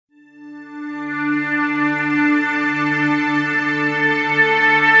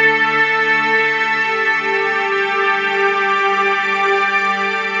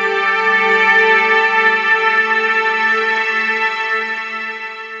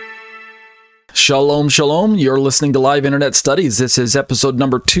Shalom, shalom. You're listening to Live Internet Studies. This is episode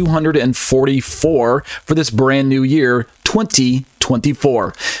number 244 for this brand new year,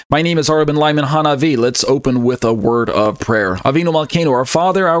 2024. My name is Arabin Lyman Hanavi. Let's open with a word of prayer. Avinu Malkeinu, our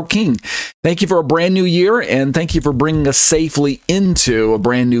Father, our King. Thank you for a brand new year, and thank you for bringing us safely into a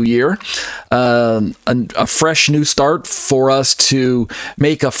brand new year. A fresh new start for us to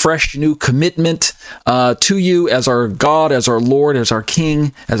make a fresh new commitment to you as our God, as our Lord, as our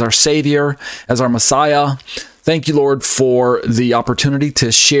King, as our Savior, as our Messiah. Thank you, Lord, for the opportunity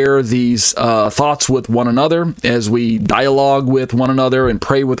to share these thoughts with one another as we dialogue with one another and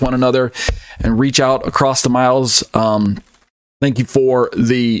pray with one another and reach out across the miles. Thank you for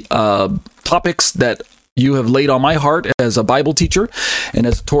the topics that you have laid on my heart as a Bible teacher and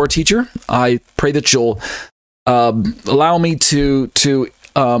as a Torah teacher. I pray that you'll allow me to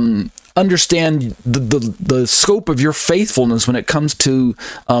understand the scope of your faithfulness when it comes to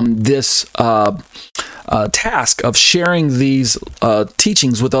this task of sharing these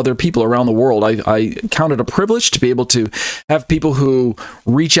teachings with other people around the world. I count it a privilege to be able to have people who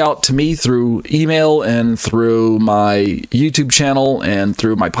reach out to me through email and through my YouTube channel and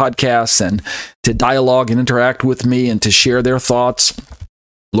through my podcasts and to dialogue and interact with me and to share their thoughts.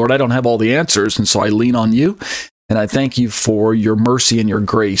 Lord, I don't have all the answers, and so I lean on you. And I thank you for your mercy and your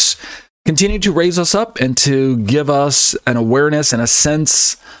grace. Continue to raise us up and to give us an awareness and a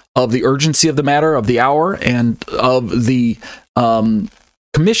sense of the urgency of the matter, of the hour, and of the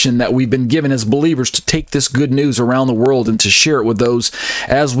commission that we've been given as believers to take this good news around the world and to share it with those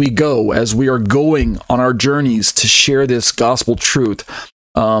as we go, as we are going on our journeys to share this gospel truth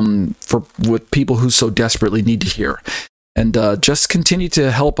with people who so desperately need to hear. And just continue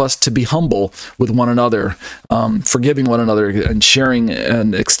to help us to be humble with one another, forgiving one another, and sharing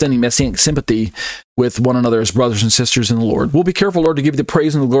and extending messianic sympathy with one another as brothers and sisters in the Lord. We'll be careful, Lord, to give you the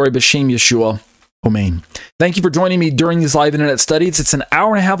praise and the glory, B'Shem Yeshua. Amen. Thank you for joining me during these live internet studies. It's an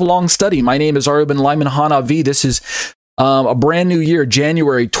hour and a half long study. My name is Arabin Lyman Hanavi. This is a brand new year,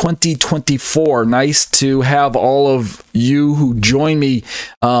 January 2024. Nice to have all of you who join me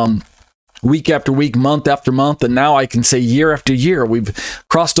week after week, month after month, and now I can say year after year. We've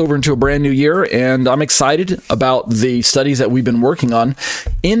crossed over into a brand new year, and I'm excited about the studies that we've been working on.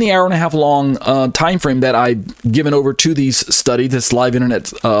 In the hour and a half long time frame that I've given over to these studies, this live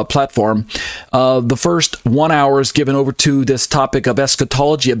internet platform, the first 1 hour is given over to this topic of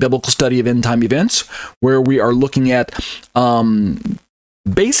eschatology, a biblical study of end-time events, where we are looking at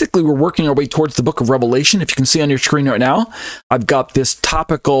basically, we're working our way towards the book of Revelation. If you can see on your screen right now, I've got this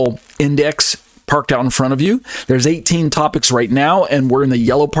topical index parked out in front of you. There's 18 topics right now, and we're in the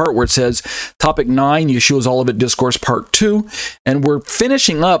yellow part where it says Topic 9, Yeshua's Olivet Discourse Part 2, and we're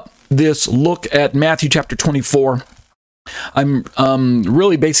finishing up this look at Matthew chapter 24. I'm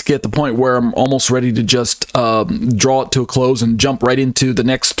really basically at the point where I'm almost ready to just draw it to a close and jump right into the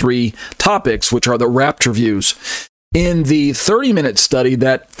next three topics, which are the rapture views. In the 30-minute study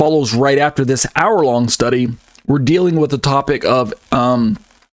that follows right after this hour-long study, we're dealing with the topic of a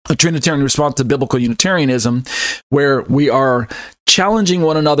Trinitarian response to biblical Unitarianism, where we are challenging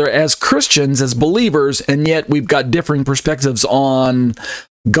one another as Christians, as believers, and yet we've got differing perspectives on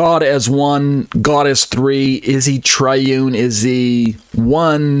God as one, God as three. Is he triune? Is he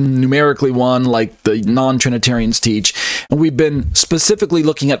one, numerically one, like the non-Trinitarians teach? And we've been specifically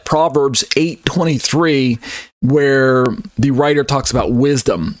looking at Proverbs 8:23, where the writer talks about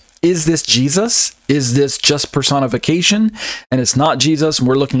wisdom. Is this Jesus? Is this just personification? And it's not Jesus. And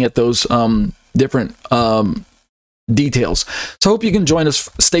we're looking at those different details. So I hope you can join us.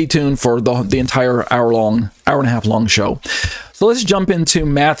 Stay tuned for the entire hour and a half long show. So let's jump into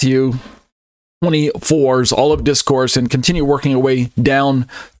Matthew 24's Olivet Discourse and continue working our way down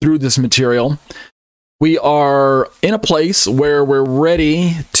through this material. We are in a place where we're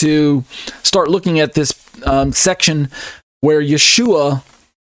ready to start looking at this section where Yeshua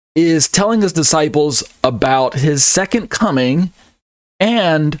is telling his disciples about his second coming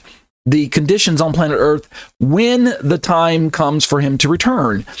and the conditions on planet Earth when the time comes for him to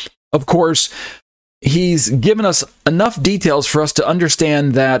return. Of course, he's given us enough details for us to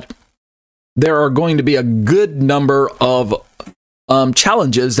understand that there are going to be a good number of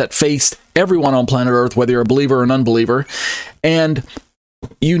challenges that face everyone on planet Earth, whether you're a believer or an unbeliever, and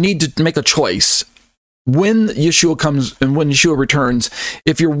you need to make a choice. When Yeshua comes and when Yeshua returns,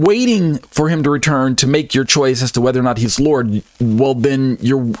 if you're waiting for him to return to make your choice as to whether or not he's Lord, well, then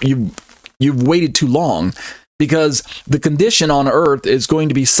you've waited too long, because the condition on earth is going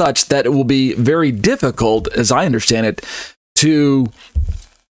to be such that it will be very difficult, as I understand it, to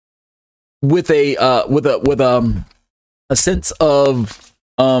with a sense of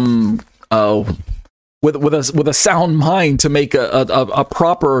with a sound mind to make a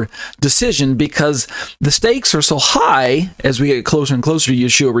proper decision, because the stakes are so high as we get closer and closer to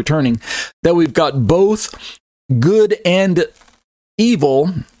Yeshua returning that we've got both good and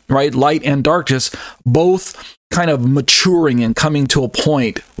evil, right, light and darkness, both kind of maturing and coming to a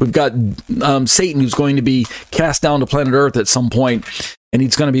point. We've got Satan, who's going to be cast down to planet Earth at some point, and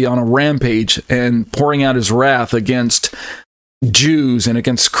he's going to be on a rampage and pouring out his wrath against Jews and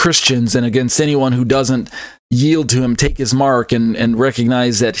against Christians and against anyone who doesn't yield to him, take his mark, and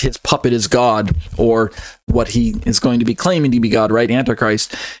recognize that his puppet is God, or what he is going to be claiming to be God, right?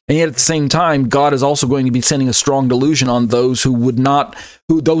 Antichrist. And yet at the same time, God is also going to be sending a strong delusion on those who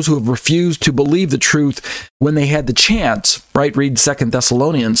those who have refused to believe the truth when they had the chance, right? Read 2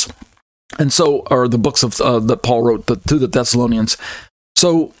 Thessalonians. And so, or the books of that Paul wrote to the Thessalonians.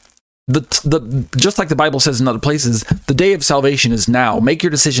 So, just like the Bible says in other places, the day of salvation is now. Make your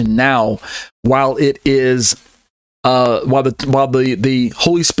decision now, while it is while the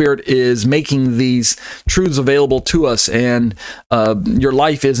Holy Spirit is making these truths available to us, and your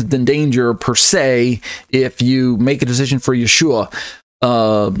life isn't in danger per se if you make a decision for Yeshua.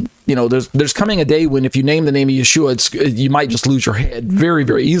 There's coming a day when if you name the name of Yeshua, you might just lose your head very,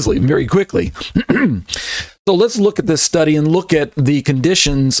 very easily, very quickly. So let's look at this study and look at the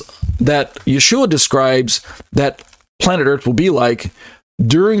conditions that Yeshua describes that planet Earth will be like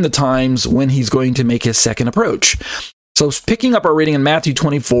during the times when he's going to make his second approach. So picking up our reading in Matthew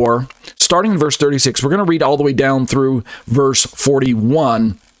 24, starting in verse 36, we're going to read all the way down through verse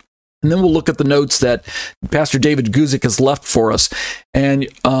 41. And then we'll look at the notes that Pastor David Guzik has left for us. And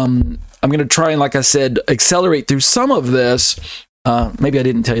I'm going to try and, like I said, accelerate through some of this. Maybe I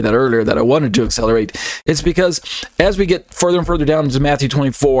didn't tell you that earlier, that I wanted to accelerate. It's because as we get further and further down into Matthew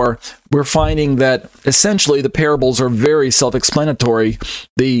 24, we're finding that essentially the parables are very self-explanatory,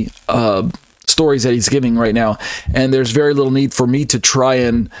 the stories that he's giving right now. And there's very little need for me to try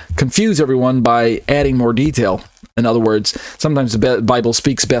and confuse everyone by adding more detail. In other words, sometimes the Bible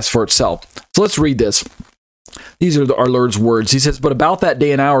speaks best for itself. So let's read this. These are our Lord's words. He says, "But about that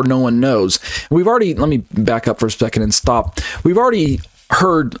day and hour no one knows." Let me back up for a second and stop. We've already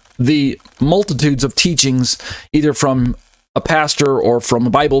heard the multitudes of teachings, either from a pastor or from a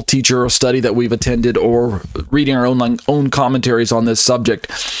Bible teacher or study that we've attended, or reading our own commentaries on this subject,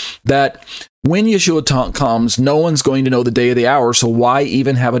 that when Yeshua comes, no one's going to know the day or the hour, so why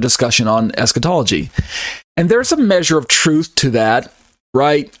even have a discussion on eschatology? And there's a measure of truth to that,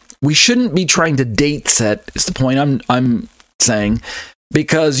 right? We shouldn't be trying to date set, is the point I'm saying,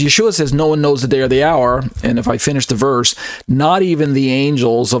 because Yeshua says no one knows the day or the hour, and if I finish the verse, not even the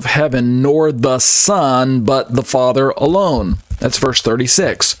angels of heaven, nor the Son, but the Father alone. That's verse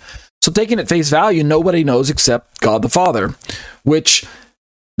 36. So taking at face value, nobody knows except God the Father, which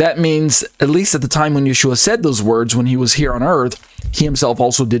that means, at least at the time when Yeshua said those words, when he was here on earth, he himself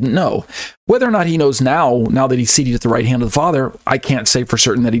also didn't know. Whether or not he knows now that he's seated at the right hand of the Father, I can't say for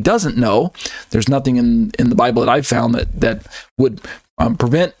certain that he doesn't know. There's nothing in the Bible that I've found that would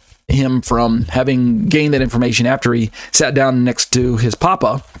prevent him from having gained that information after he sat down next to his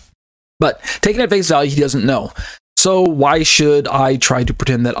Papa. But taking at face value, he doesn't know. So why should I try to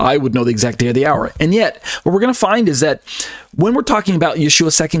pretend that I would know the exact day of the hour? And yet, what we're going to find is that when we're talking about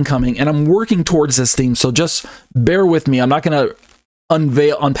Yeshua's second coming, and I'm working towards this theme, so just bear with me. I'm not going to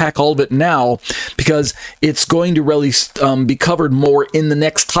unpack all of it now, because it's going to really be covered more in the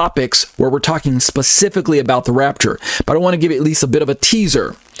next topics where we're talking specifically about the rapture. But I want to give at least a bit of a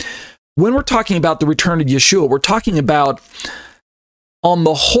teaser. When we're talking about the return of Yeshua, we're talking about, on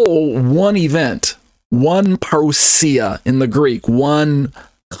the whole, one event. One parousia in the Greek, one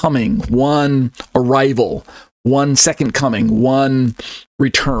coming, one arrival, one second coming, one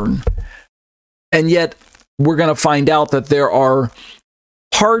return. And yet, we're going to find out that there are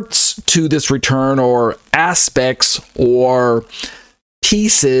parts to this return, or aspects, or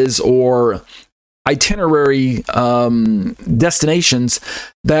pieces, or itinerary destinations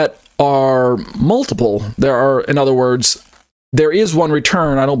that are multiple. There are, in other words, there is one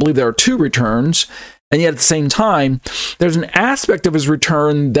return. I don't believe there are two returns. And yet at the same time, there's an aspect of his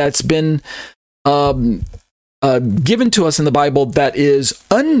return that's been given to us in the Bible that is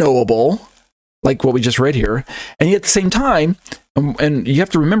unknowable, like what we just read here. And yet at the same time, and you have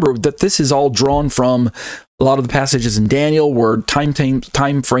to remember that this is all drawn from a lot of the passages in Daniel where time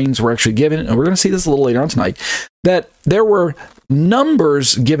frames were actually given. And we're going to see this a little later on tonight, that there were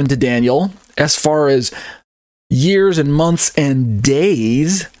numbers given to Daniel as far as years and months and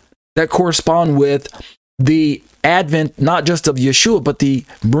days that correspond with the advent, not just of Yeshua, but the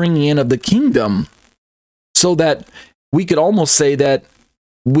bringing in of the kingdom. So that we could almost say that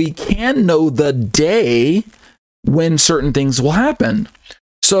we can know the day when certain things will happen.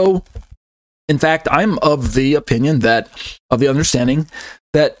 So, in fact, I'm of the opinion of the understanding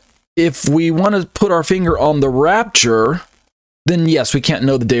that if we want to put our finger on the rapture, then yes, we can't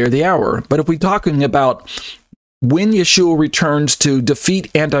know the day or the hour. But if we're talking about when Yeshua returns to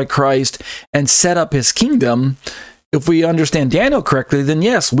defeat Antichrist and set up his kingdom, if we understand Daniel correctly, then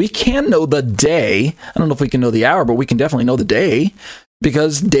yes, we can know the day. I don't know if we can know the hour, but we can definitely know the day,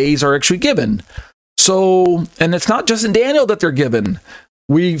 because days are actually given. So, and it's not just in Daniel that they're given.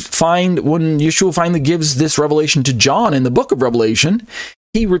 We find when Yeshua finally gives this revelation to John in the book of Revelation,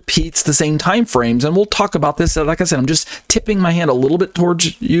 he repeats the same time frames. And we'll talk about this. Like I said, I'm just tipping my hand a little bit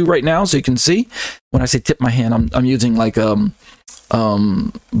towards you right now so you can see. When I say tip my hand, I'm using like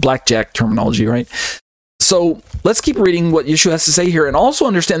blackjack terminology, right? So let's keep reading what Yeshua has to say here, and also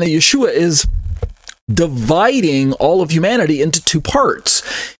understand that Yeshua is dividing all of humanity into two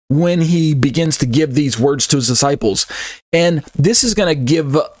parts when he begins to give these words to his disciples. And this is going to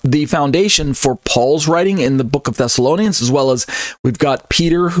give the foundation for Paul's writing in the book of Thessalonians, as well as we've got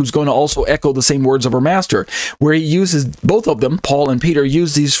Peter, who's going to also echo the same words of our master, where he uses, both of them, Paul and Peter,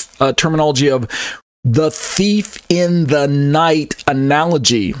 use these terminology of the thief in the night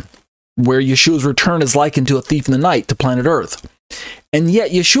analogy, where Yeshua's return is likened to a thief in the night to planet Earth. And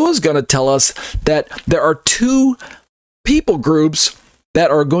yet Yeshua is going to tell us that there are two people groups that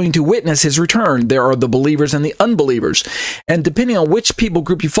are going to witness his return. There are the believers and the unbelievers. And depending on which people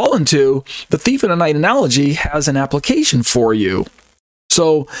group you fall into, the thief in the night analogy has an application for you.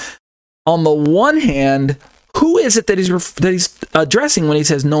 So on the one hand, who is it that he's addressing when he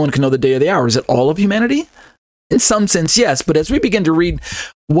says no one can know the day or the hour? Is it all of humanity? In some sense, yes. But as we begin to read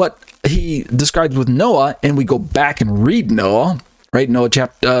what he describes with Noah, and we go back and read Noah, right?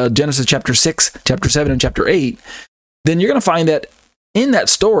 Genesis chapter 6, chapter 7, and chapter 8, then you're going to find that in that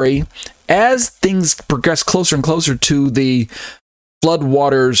story, as things progress closer and closer to the flood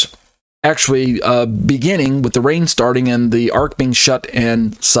waters actually beginning, with the rain starting and the ark being shut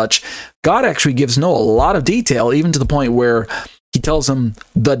and such, God actually gives Noah a lot of detail, even to the point where he tells him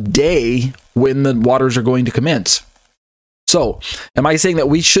the day when the waters are going to commence. So, am I saying that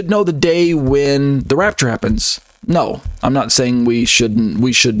we should know the day when the rapture happens? No, I'm not saying we should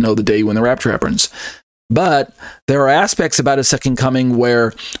know the day when the rapture happens. But there are aspects about his second coming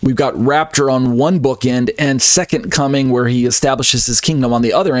where we've got rapture on one bookend and second coming where he establishes his kingdom on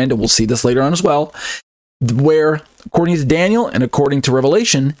the other end, and we'll see this later on as well, where, according to Daniel and according to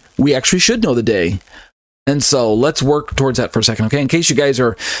Revelation, we actually should know the day. And so let's work towards that for a second, okay? In case you guys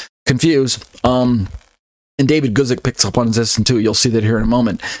are confused, and David Guzik picks up on this too, you'll see that here in a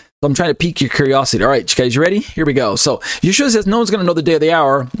moment. So I'm trying to pique your curiosity. All right, you guys, you ready? Here we go. So Yeshua says no one's going to know the day or the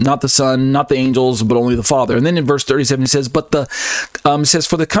hour, not the Son, not the angels, but only the Father. And then in verse 37 he says, says,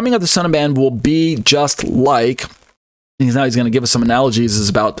 for the coming of the Son of Man will be just like, and now he's going to give us some analogies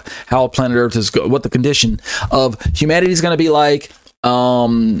about how planet Earth is, what the condition of humanity is going to be like.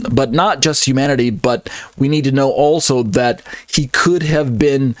 But not just humanity, but we need to know also that he could have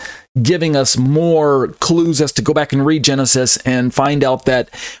been giving us more clues as to go back and read Genesis and find out that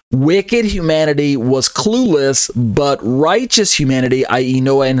wicked humanity was clueless, but righteous humanity, i.e.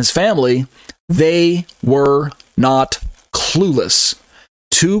 Noah and his family, they were not clueless.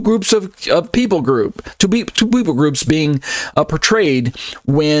 Two people groups being portrayed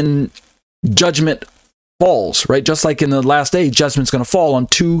when judgment falls, right? Just like in the last day, judgment's going to fall on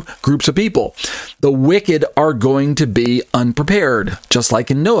two groups of people. The wicked are going to be unprepared, just like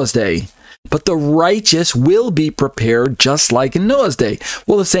in Noah's day. But the righteous will be prepared, just like in Noah's day.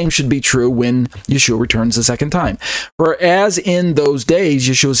 Well, the same should be true when Yeshua returns the second time. For as in those days,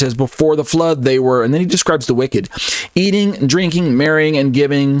 Yeshua says, before the flood they were, and then he describes the wicked, eating, drinking, marrying, and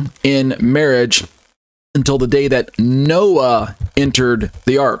giving in marriage, until the day that Noah entered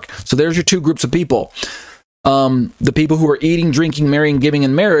the ark. So there's your two groups of people. The people who are eating, drinking, marrying, giving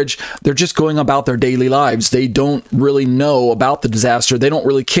in marriage, they're just going about their daily lives. They don't really know about the disaster. They don't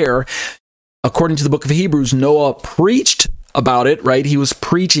really care. According to the book of Hebrews, Noah preached about it, right? He was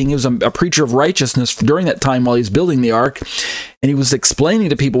preaching. He was a preacher of righteousness during that time while he's building the ark. And he was explaining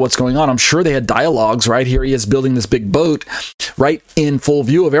to people what's going on. I'm sure they had dialogues, right? Here he is building this big boat right in full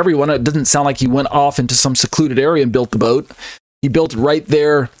view of everyone. It doesn't sound like he went off into some secluded area and built the boat. He built it right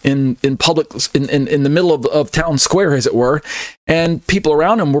there in public, in the middle of town square, as it were. And people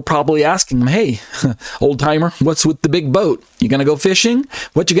around him were probably asking him, hey, old timer, what's with the big boat? You going to go fishing?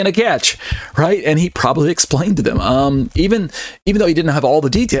 What you going to catch? Right? And he probably explained to them, even though he didn't have all the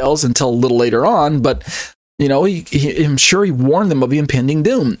details until a little later on. But I'm sure he warned them of the impending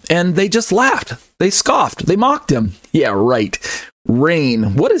doom, and they just laughed. They scoffed. They mocked him. Yeah, right.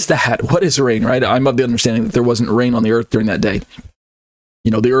 Rain. What is that? What is rain, right? I'm of the understanding that there wasn't rain on the earth during that day.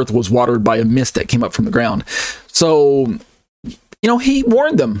 The earth was watered by a mist that came up from the ground. So, he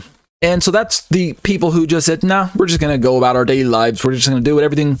warned them. And so that's the people who just said, nah, we're just going to go about our daily lives. We're just going to do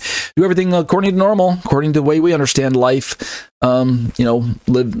everything according to normal, according to the way we understand life.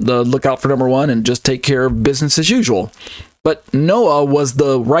 Look out for number one and just take care of business as usual. But Noah was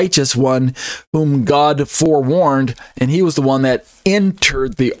the righteous one whom God forewarned, and he was the one that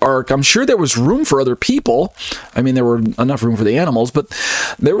entered the ark. I'm sure there was room for other people. I mean, there were enough room for the animals, but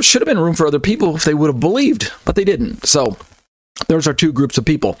there should have been room for other people if they would have believed, but they didn't. So those are two groups of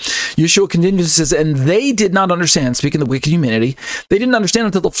people. Yeshua continues and says, and they did not understand, speaking of the wicked humanity, they didn't understand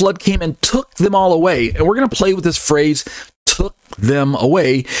until the flood came and took them all away. And we're going to play with this phrase, took them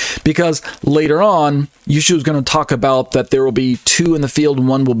away, because later on, Yeshua is going to talk about that there will be two in the field, and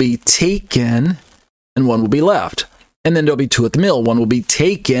one will be taken, and one will be left. And then there'll be two at the mill. One will be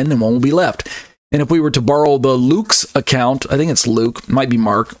taken, and one will be left. And if we were to borrow the Luke's account, I think it's Luke, might be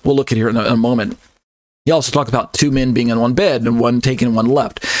Mark, we'll look at here in a moment. He also talks about two men being in one bed and one taken and one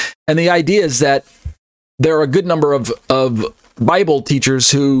left. And the idea is that there are a good number of Bible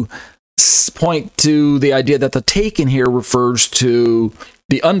teachers who point to the idea that the taken here refers to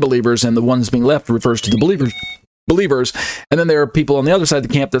the unbelievers and the ones being left refers to the believers. And then there are people on the other side of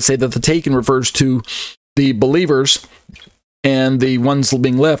the camp that say that the taken refers to the believers and the ones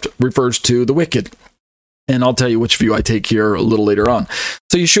being left refers to the wicked. And I'll tell you which view I take here a little later on.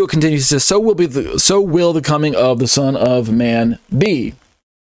 So Yeshua continues to say, so will the coming of the Son of Man be.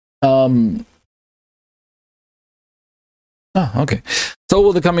 Okay. So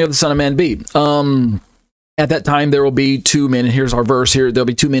will the coming of the Son of Man be. At that time, there will be two men. And here's our verse here. There'll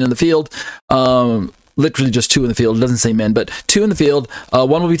be two men in the field. Literally just two in the field. It doesn't say men, but two in the field.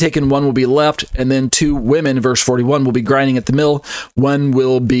 One will be taken, one will be left. And then two women, verse 41, will be grinding at the mill. One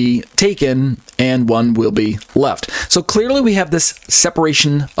will be taken and one will be left. So clearly we have this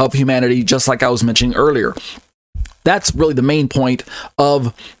separation of humanity, just like I was mentioning earlier. That's really the main point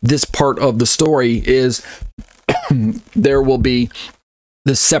of this part of the story is there will be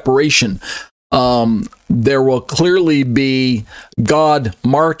this separation. There will clearly be God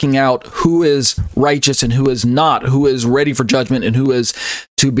marking out who is righteous and who is not, who is ready for judgment and who is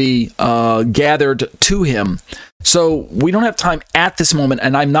to be gathered to him. So we don't have time at this moment,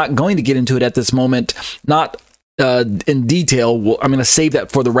 and I'm not going to get into it at this moment, not in detail. I'm going to save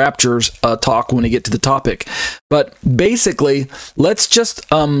that for the raptures talk when we get to the topic. But basically, let's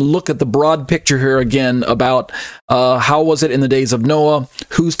just look at the broad picture here again about how was it in the days of Noah,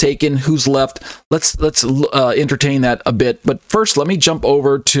 who's taken, who's left. Let's entertain that a bit. But first, let me jump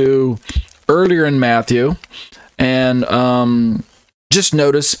over to earlier in Matthew and just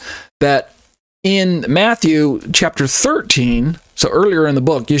notice that in Matthew chapter 13, so earlier in the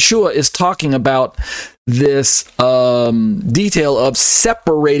book, Yeshua is talking about this detail of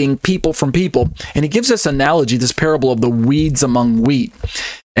separating people from people. And he gives this analogy, this parable of the weeds among wheat.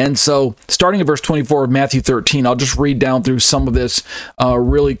 And so starting at verse 24 of Matthew 13, I'll just read down through some of this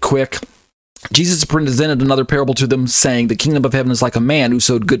really quick. Jesus presented another parable to them, saying, the kingdom of heaven is like a man who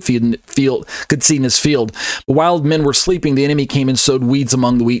sowed good seed in his field. But while men were sleeping, the enemy came and sowed weeds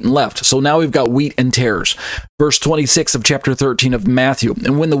among the wheat and left. So now we've got wheat and tares. Verse 26 of chapter 13 of Matthew.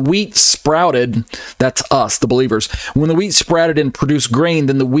 And when the wheat sprouted, that's us, the believers. When the wheat sprouted and produced grain,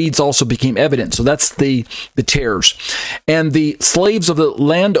 then the weeds also became evident. So that's the tares. And the slaves of the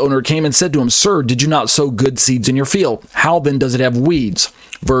landowner came and said to him, Sir, did you not sow good seeds in your field? How then does it have weeds?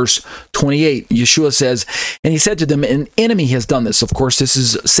 Verse 28, Yeshua says, and he said to them, an enemy has done this. Of course, this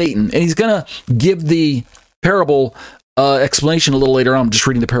is Satan. And he's going to give the parable explanation a little later on. I'm just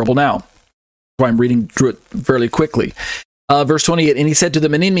reading the parable now. That's why I'm reading through it fairly quickly. Verse 28, and he said to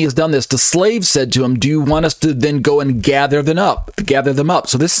them, an enemy has done this. The slaves said to him, do you want us to then go and gather them up?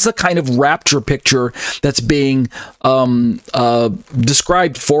 So this is a kind of rapture picture that's being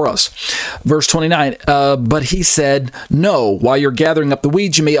described for us. Verse 29, but he said, no, while you're gathering up the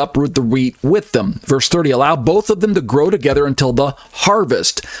weeds, you may uproot the wheat with them. Verse 30, allow both of them to grow together until the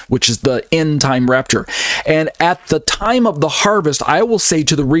harvest, which is the end time rapture. And at the time of the harvest, I will say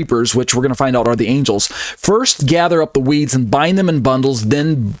to the reapers, which we're going to find out are the angels, first gather up the weeds and bind them in bundles,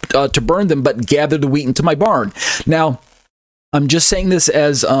 then to burn them, but gather the wheat into my barn. Now, I'm just saying this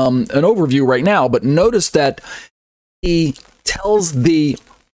as an overview right now, but notice that he tells the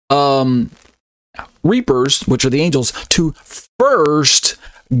reapers, which are the angels, to first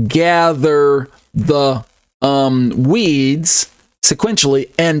gather the weeds sequentially,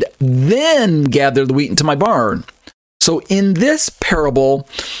 and then gather the wheat into my barn. So in this parable,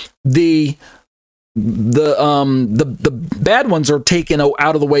 the bad ones are taken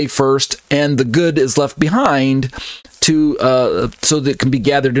out of the way first, and the good is left behind to so that it can be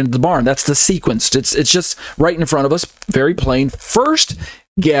gathered into the barn. That's the sequence. It's just right in front of us, very plain. First,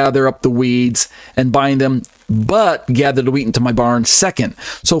 gather up the weeds and bind them, but gather the wheat into my barn second.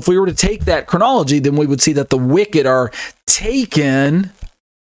 So if we were to take that chronology, then we would see that the wicked are taken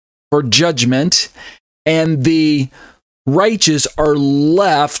for judgment, and the righteous are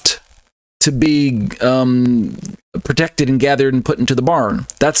left to be protected and gathered and put into the barn.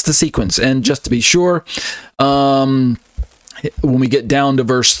 That's the sequence. And just to be sure, when we get down to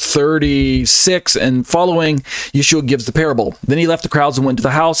verse 36 and following, Yeshua gives the parable. Then he left the crowds and went to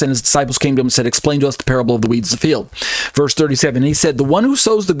the house, and his disciples came to him and said, "Explain to us the parable of the weeds of the field." Verse 37, he said, "The one who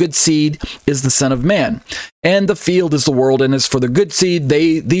sows the good seed is the Son of Man, and the field is the world, and as for the good seed,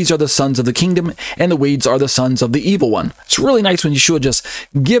 these are the sons of the kingdom, and the weeds are the sons of the evil one." It's really nice when Yeshua just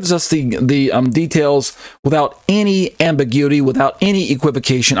gives us the details without any ambiguity, without any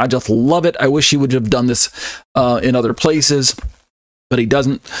equivocation. I just love it. I wish he would have done this in other places, but he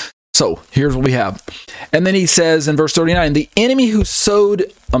doesn't. So here's what we have. And then he says in verse 39, the enemy who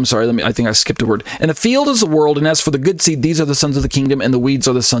sowed, I think I skipped a word. "And the field is the world, and as for the good seed, these are the sons of the kingdom, and the weeds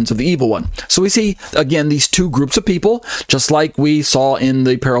are the sons of the evil one." So we see, again, these two groups of people, just like we saw in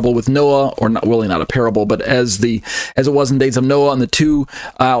the parable with Noah, or not really not a parable, but as it was in days of Noah, and the two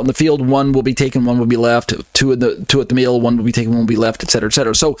out in the field, one will be taken, one will be left, two at the meal, one will be taken, one will be left, etc.,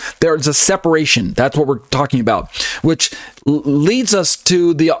 etc. So there's a separation. That's what we're talking about, which leads us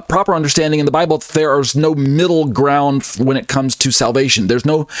to the proper understanding in the Bible that there is no middle ground when it comes to salvation. There's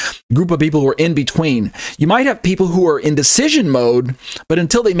no group of people who are in between. You might have people who are in decision mode, but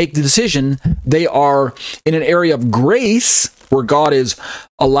until they make the decision, they are in an area of grace where God is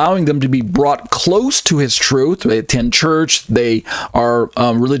allowing them to be brought close to his truth. They attend church. They are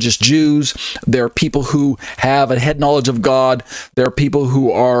religious Jews. There are people who have a head knowledge of God. There are people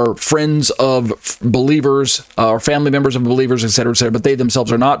who are friends of believers, or family members of believers, etc., etc., but they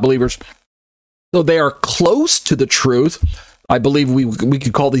themselves are not believers. So they are close to the truth. I believe we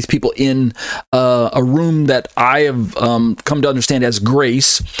could call these people in a room that I have come to understand as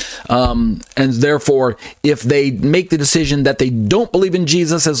grace. And therefore, if they make the decision that they don't believe in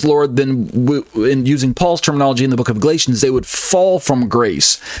Jesus as Lord, then in using Paul's terminology in the book of Galatians, they would fall from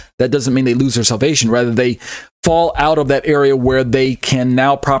grace. That doesn't mean they lose their salvation. Rather, they fall out of that area where they can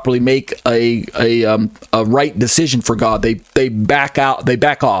now properly make a right decision for God. They back out, they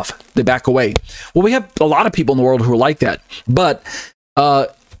back off, they back away. Well, we have a lot of people in the world who are like that, but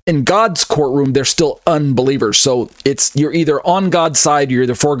in God's courtroom, they're still unbelievers. So you're either on God's side, you're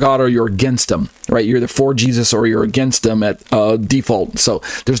either for God or you're against him, right? You're either for Jesus or you're against him at default. So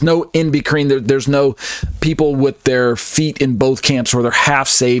there's no in between. There's no people with their feet in both camps where they're half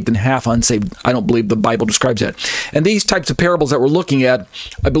saved and half unsaved. I don't believe the Bible describes that. And these types of parables that we're looking at,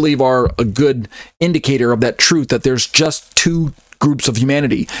 I believe, are a good indicator of that truth, that there's just two groups of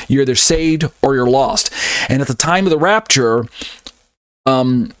humanity. You're either saved or you're lost. And at the time of the rapture,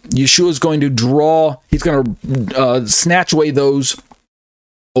 Yeshua is going to he's going to snatch away those,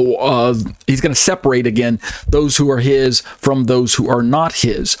 he's going to separate again those who are his from those who are not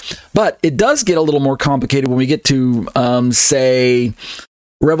his. But it does get a little more complicated when we get to, say,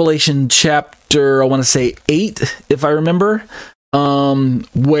 Revelation chapter, I want to say 8, if I remember,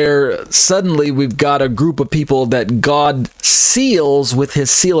 where suddenly we've got a group of people that God seals with his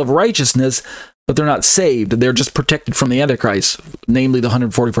seal of righteousness, but they're not saved. They're just protected from the Antichrist, namely the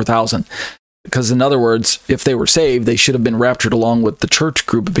 144,000. Because in other words, if they were saved, they should have been raptured along with the church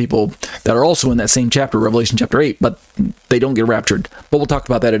group of people that are also in that same chapter, Revelation chapter 8, but they don't get raptured. But we'll talk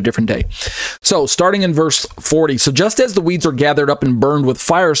about that a different day. So starting in verse 40, so just as the weeds are gathered up and burned with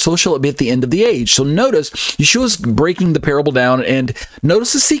fire, so shall it be at the end of the age. So notice, Yeshua's breaking the parable down, and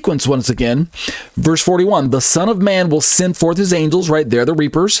notice the sequence once again. Verse 41, the Son of Man will send forth his angels, right there, the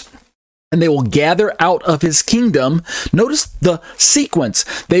reapers, and they will gather out of his kingdom. Notice the sequence.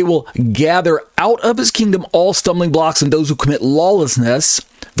 They will gather out of his kingdom all stumbling blocks and those who commit lawlessness.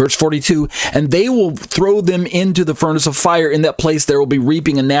 Verse 42, and they will throw them into the furnace of fire. In that place there will be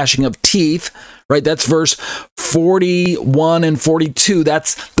reaping and gnashing of teeth. Right? That's verse 41 and 42.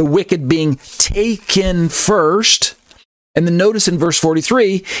 That's the wicked being taken first. And then notice in verse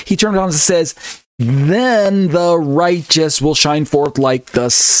 43, he turns on and says, then the righteous will shine forth like the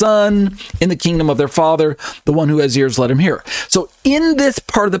sun in the kingdom of their Father. The one who has ears, let him hear. So in this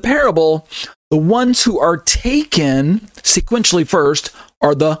part of the parable, the ones who are taken sequentially first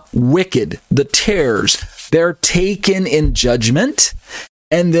are the wicked, the tares, They're taken in judgment,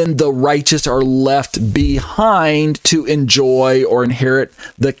 and then the righteous are left behind to enjoy or inherit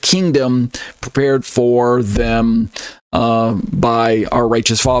the kingdom prepared for them by our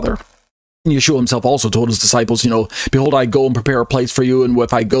righteous Father. Yeshua himself also told his disciples, behold, I go and prepare a place for you, and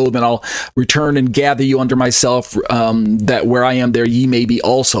if I go, then I'll return and gather you unto myself, that where I am, there ye may be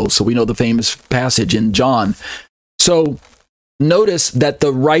also. So we know the famous passage in John. So notice that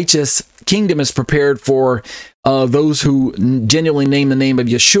the righteous kingdom is prepared for those who genuinely name the name of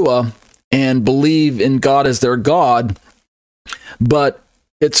Yeshua and believe in God as their God. But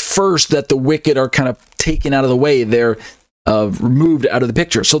it's first that the wicked are kind of taken out of the way. They're removed out of the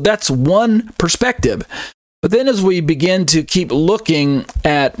picture. So that's one perspective. But then as we begin to keep looking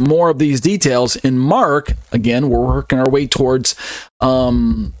at more of these details in Mark, again, we're working our way towards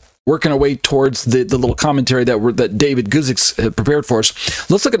the little commentary that David Guzik prepared for us.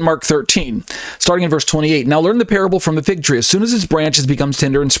 Let's look at Mark 13, starting in verse 28. Now learn the parable from the fig tree. As soon as its branches becomes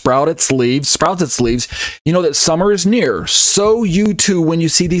tender and sprouts its leaves, you know that summer is near. So you too, when you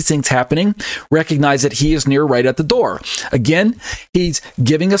see these things happening, recognize that he is near, right at the door. Again, he's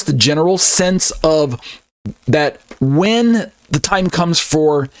giving us the general sense of that when the time comes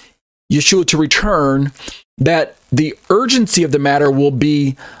for Yeshua to return, that the urgency of the matter will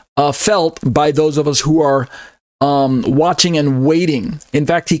be felt by those of us who are watching and waiting. In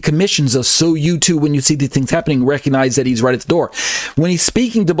fact, he commissions us, so you too, when you see these things happening, recognize that he's right at the door. When he's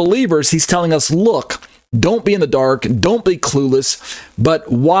speaking to believers, he's telling us, look, don't be in the dark, don't be clueless,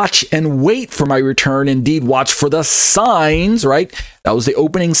 but watch and wait for my return. Indeed, watch for the signs, right? That was the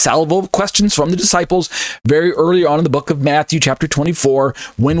opening salvo of questions from the disciples very early on in the book of Matthew, chapter 24.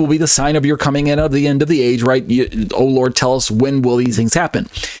 When will be the sign of your coming and of the end of the age, right? Oh Lord, tell us, when will these things happen?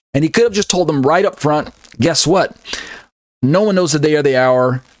 And he could have just told them right up front, guess what? No one knows the day or the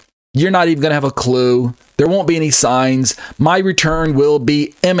hour. You're not even going to have a clue. There won't be any signs. My return will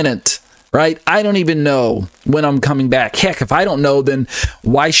be imminent. Right? I don't even know when I'm coming back. Heck, if I don't know, then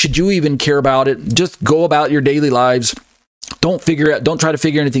why should you even care about it? Just go about your daily lives. Don't try to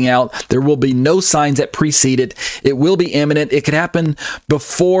figure anything out. There will be no signs that precede it. It will be imminent. It could happen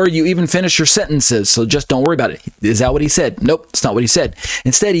before you even finish your sentences. So just don't worry about it. Is that what he said? Nope, it's not what he said.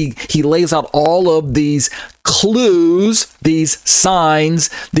 Instead, he lays out all of these clues, these signs,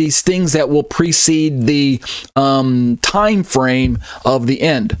 these things that will precede the time frame of the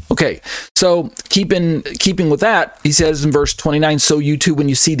end. Okay, so keeping with that, he says in verse 29, so you too, when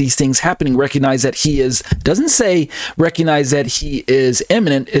you see these things happening, recognize that he is, doesn't say recognize that he is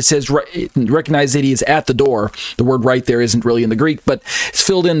imminent, it says recognize that he is at the door. The word right there isn't really in the Greek, but it's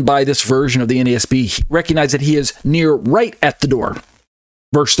filled in by this version of the NASB. Recognize that he is near, right at the door.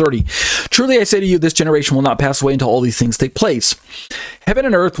 Verse 30, truly I say to you, this generation will not pass away until all these things take place. Heaven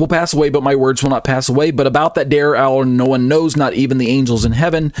and earth will pass away, but my words will not pass away. But about that day or hour, no one knows, not even the angels in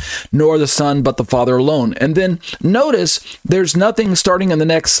heaven, nor the Son, but the Father alone. And then notice there's nothing starting in the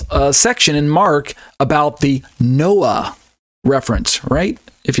next section in Mark about the Noah reference, right?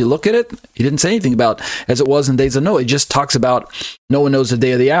 If you look at it, he didn't say anything about as it was in days of Noah. He just talks about no one knows the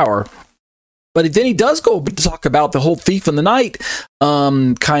day or the hour. But then he does go talk about the whole thief in the night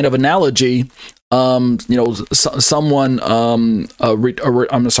kind of analogy. Someone, I'm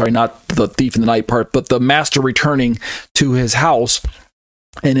sorry, not the thief in the night part, but the master returning to his house.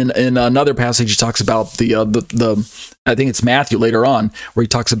 And in another passage, he talks about the I think it's Matthew later on, where he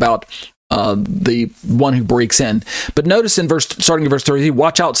talks about the one who breaks in. But notice starting in verse 30,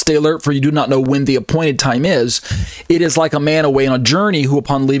 watch out, stay alert, for you do not know when the appointed time is. It is like a man away on a journey who,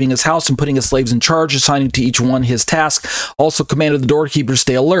 upon leaving his house and putting his slaves in charge, assigning to each one his task, also commanded the doorkeeper to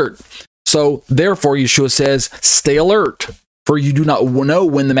stay alert. So therefore, Yeshua says, stay alert, for you do not know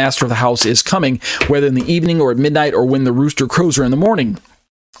when the master of the house is coming, whether in the evening or at midnight or when the rooster crows or in the morning.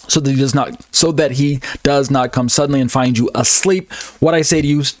 So that he does not come suddenly and find you asleep. What I say to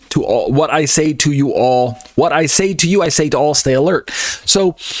you, I say to all, stay alert.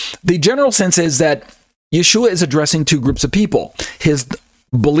 So the general sense is that Yeshua is addressing two groups of people: his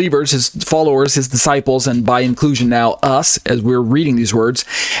believers, his followers, his disciples, and by inclusion now us, as we're reading these words.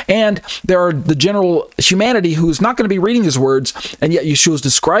 And there are the general humanity who's not going to be reading these words, and yet Yeshua is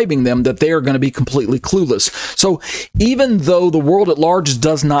describing them that they are going to be completely clueless. So even though the world at large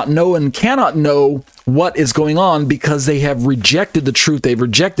does not know and cannot know what is going on because they have rejected the truth, they've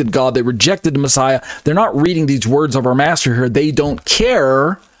rejected God, they rejected the Messiah, they're not reading these words of our Master here, they don't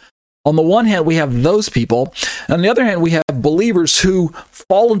care. On the one hand, we have those people. On the other hand, we have believers who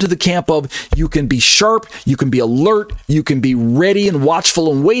fall into the camp of you can be sharp, you can be alert, you can be ready and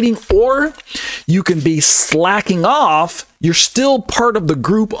watchful and waiting, or you can be slacking off. You're still part of the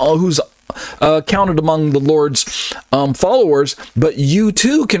group who's counted among the Lord's followers, but you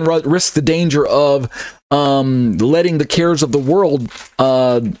too can risk the danger of letting the cares of the world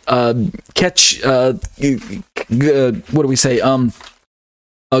catch, what do we say?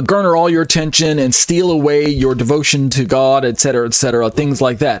 Garner all your attention and steal away your devotion to God, etc., things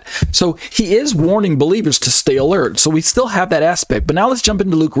like that. So he is warning believers to stay alert. So we still have that aspect. But now let's jump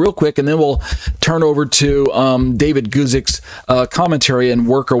into Luke real quick, and then we'll turn over to David Guzik's commentary and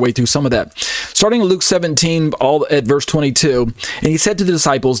work our way through some of that. Starting in Luke 17, all at verse 22, and he said to the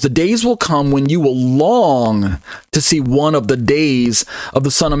disciples, "The days will come when you will long to see one of the days of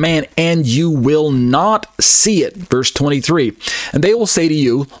the Son of Man, and you will not see it." Verse 23, "And they will say to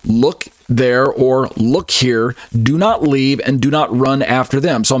you, 'Look there,' or 'Look here,' do not leave and do not run after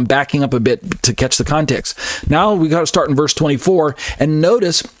them." So I'm backing up a bit to catch the context. Now we got to start in verse 24, and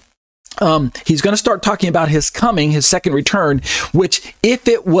notice he's going to start talking about his coming, his second return, which if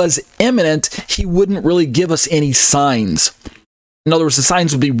it was imminent, he wouldn't really give us any signs. In other words, the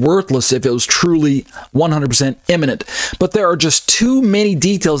signs would be worthless if it was truly 100% imminent. But there are just too many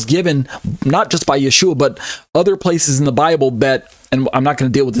details given, not just by Yeshua, but other places in the Bible that, and I'm not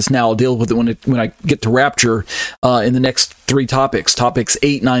going to deal with this now, I'll deal with it when I get to rapture in the next three topics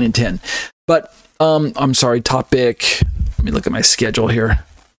 8, 9, and 10. But, I'm sorry, let me look at my schedule here.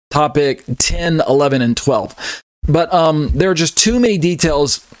 Topic 10, 11, and 12. But there are just too many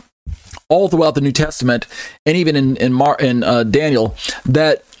details all throughout the New Testament, and even in Daniel,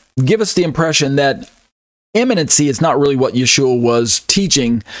 that give us the impression that imminency is not really what Yeshua was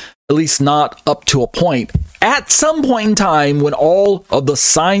teaching, at least not up to a point. At some point in time, when all of the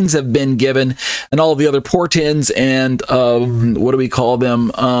signs have been given, and all of the other portents and what do we call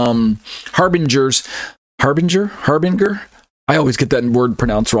them? Harbingers. Harbinger? I always get that word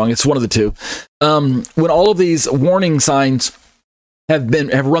pronounced wrong. It's one of the two. When all of these warning signs have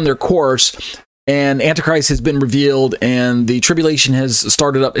run their course, and Antichrist has been revealed, and the tribulation has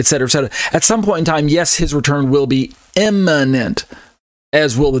started up, etc., etc. At some point in time, yes, his return will be imminent,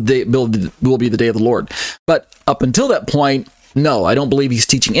 as will be the day of the Lord. But up until that point, no, I don't believe he's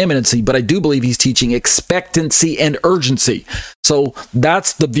teaching imminency, but I do believe he's teaching expectancy and urgency. So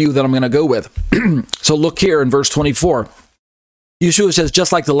that's the view that I'm going to go with. So look here in verse 24. Yeshua says,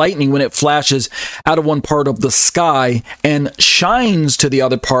 "Just like the lightning when it flashes out of one part of the sky and shines to the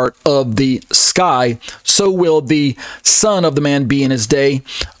other part of the sky, so will the Son of the Man be in his day.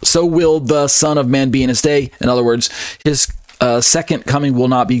 So will the Son of Man be in his day." In other words, his second coming will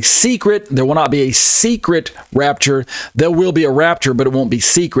not be secret. There will not be a secret rapture. There will be a rapture, but it won't be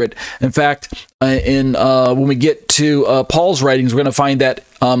secret. In fact, when we get to Paul's writings, we're going to find that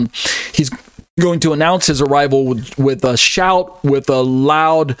he's going to announce his arrival with a shout, with a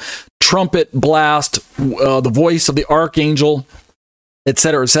loud trumpet blast, the voice of the archangel,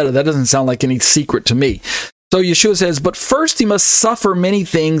 etc., etc. That doesn't sound like any secret to me. So Yeshua says, "But first he must suffer many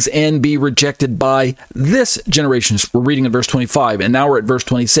things and be rejected by this generation." We're reading in verse 25, and now we're at verse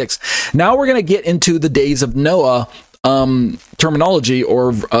 26. Now we're going to get into the days of Noah terminology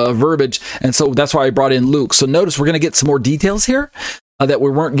or verbiage, and so that's why I brought in Luke. So notice we're going to get some more details here that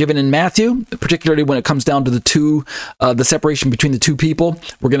we weren't given in Matthew, particularly when it comes down to the separation between the two people.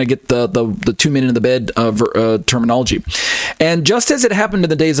 We're going to get the 2 men in the bed terminology. "And just as it happened in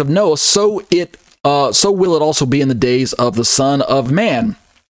the days of Noah, so will it also be in the days of the Son of Man."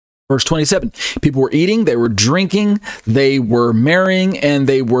 Verse 27, "People were eating, they were drinking, they were marrying, and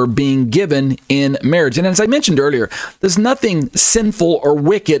they were being given in marriage." And as I mentioned earlier, there's nothing sinful or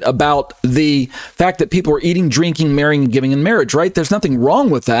wicked about the fact that people are eating, drinking, marrying, and giving in marriage, right? There's nothing wrong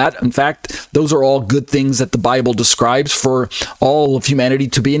with that. In fact, those are all good things that the Bible describes for all of humanity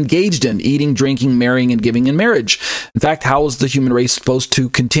to be engaged in: eating, drinking, marrying, and giving in marriage. In fact, how is the human race supposed to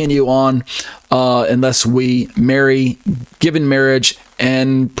continue on unless we marry, give in marriage,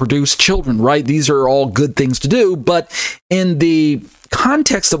 and produce children, right? These are all good things to do, but in the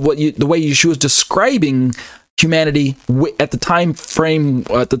context of the way Yeshua is describing humanity at the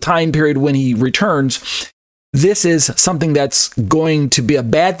time period when he returns, this is something that's going to be a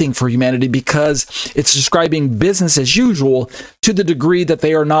bad thing for humanity, because it's describing business as usual to the degree that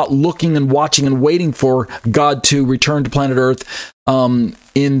they are not looking and watching and waiting for God to return to planet Earth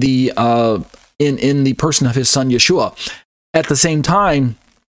in the person of his son Yeshua. At the same time,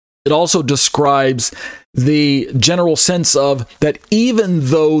 it also describes the general sense of that even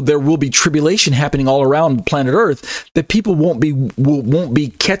though there will be tribulation happening all around planet Earth, that people won't be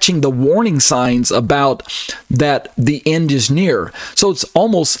catching the warning signs about that the end is near. So it's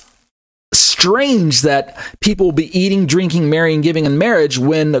almost strange that people will be eating, drinking, marrying, giving in marriage,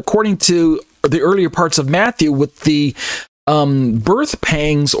 when according to the earlier parts of Matthew, with the birth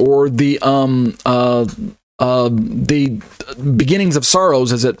pangs or the beginnings of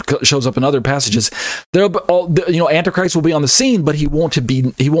sorrows, as it shows up in other passages. Antichrist will be on the scene, but he won't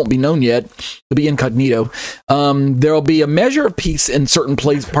be known yet. He'll be incognito. There'll be a measure of peace in certain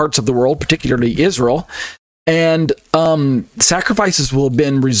parts of the world, particularly Israel, and sacrifices will have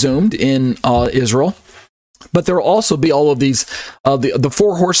been resumed in Israel. But there will also be all of these, the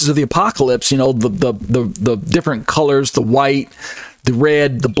four horses of the apocalypse. The different colors, the white, the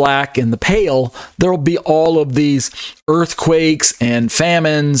red, the black, and the pale. There will be all of these earthquakes and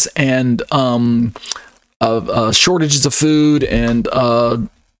famines and shortages of food and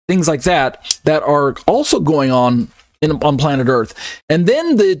things like that are also going on planet Earth. And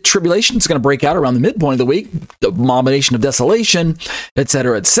then the tribulation is going to break out around the midpoint of the week, the abomination of desolation,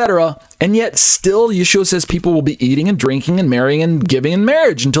 etc., etc. And yet still, Yeshua says people will be eating and drinking and marrying and giving in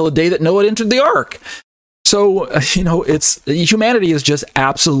marriage until the day that Noah entered the ark. So, humanity is just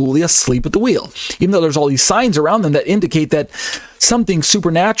absolutely asleep at the wheel. Even though there's all these signs around them that indicate that something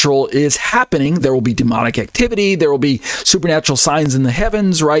supernatural is happening. There will be demonic activity. There will be supernatural signs in the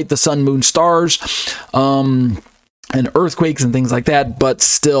heavens, right? The sun, moon, stars, and earthquakes and things like that. But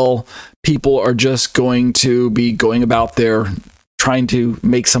still, people are just going to be going about their trying to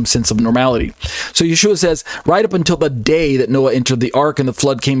make some sense of normality. So Yeshua says, right up until the day that Noah entered the ark and the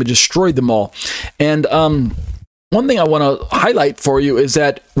flood came and destroyed them all. And one thing I want to highlight for you is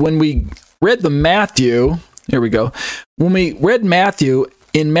that when we read the Matthew, here we go. When we read Matthew,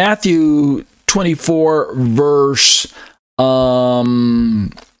 in Matthew 24, verse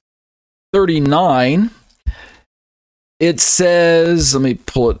 39, it says, let me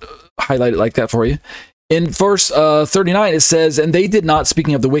highlight it like that for you. In verse 39, it says, and they did not,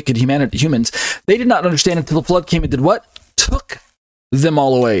 speaking of the wicked humans, they did not understand until the flood came and did what? Took them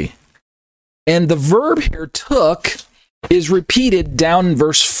all away. And the verb here, took, is repeated down in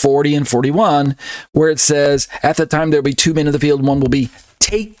verse 40 and 41, where it says, at that time there will be two men in the field, one will be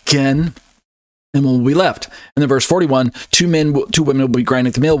taken, and one will be left. And then verse 41, two women will be grinding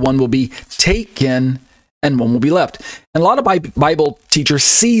at the mill, one will be taken, and one will be left. And a lot of Bible teachers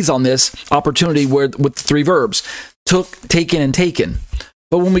seize on this opportunity with the three verbs, took, taken, and taken.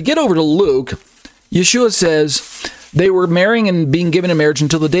 But when we get over to Luke, Yeshua says they were marrying and being given in marriage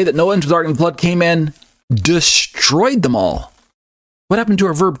until the day that Noah entered the ark and the flood came and destroyed them all. What happened to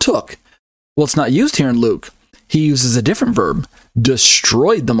our verb took? Well, it's not used here in Luke. He uses a different verb,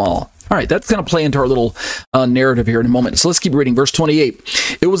 destroyed them all. All right, that's going to play into our little narrative here in a moment. So let's keep reading. Verse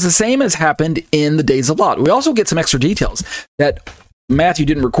 28. It was the same as happened in the days of Lot. We also get some extra details that Matthew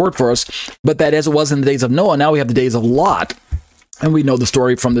didn't record for us, but that as it was in the days of Noah, now we have the days of Lot. And we know the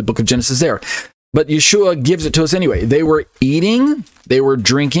story from the book of Genesis there. But Yeshua gives it to us anyway. They were eating, they were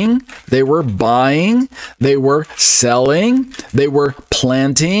drinking, they were buying, they were selling, they were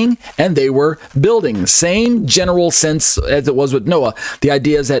planting, and they were building. Same general sense as it was with Noah. The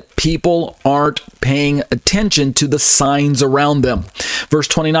idea is that people aren't paying attention to the signs around them. Verse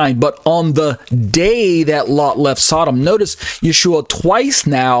 29, but on the day that Lot left Sodom, notice Yeshua twice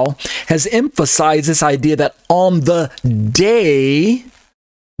now has emphasized this idea that on the day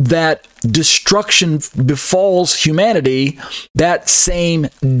that destruction befalls humanity, that same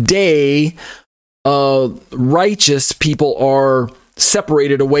day, righteous people are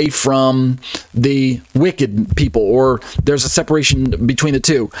separated away from the wicked people, or there's a separation between the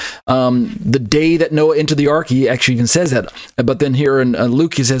two. The day that Noah entered the ark, he actually even says that. But then here in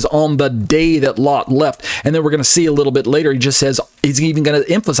Luke, he says, on the day that Lot left. And then we're going to see a little bit later, he just says, he's even going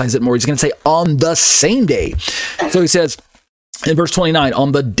to emphasize it more. He's going to say, on the same day. So he says, in verse 29,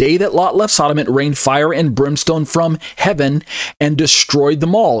 on the day that Lot left Sodom, it rained fire and brimstone from heaven and destroyed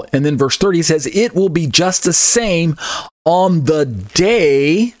them all. And then verse 30 says, it will be just the same on the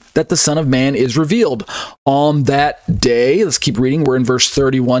day that the Son of Man is revealed. On that day, let's keep reading. We're in verse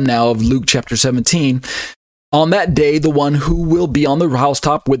 31 now of Luke chapter 17. On that day, the one who will be on the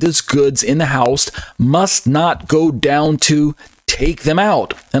housetop with his goods in the house must not go down to take them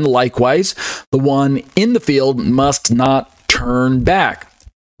out. And likewise, the one in the field must not turn back.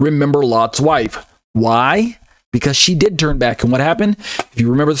 Remember Lot's wife. Why? Because she did turn back. And what happened? If you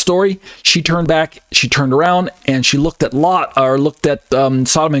remember the story, she turned back, she turned around, and she looked at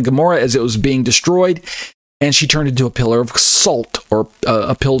Sodom and Gomorrah as it was being destroyed, and she turned into a pillar of salt, or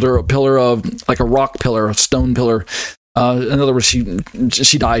a pillar of, like a rock pillar, a stone pillar. In other words,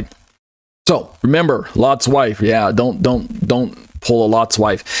 she died. So remember Lot's wife. Yeah, don't pull a Lot's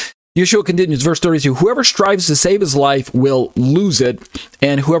wife. Yeshua continues, verse 32, whoever strives to save his life will lose it,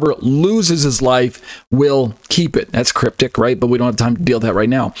 and whoever loses his life will keep it. That's cryptic, right? But we don't have time to deal with that right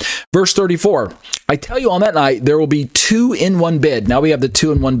now. Verse 34, I tell you on that night, there will be two in one bed. Now we have the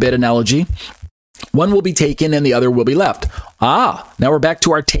two in one bed analogy. One will be taken and the other will be left. Now we're back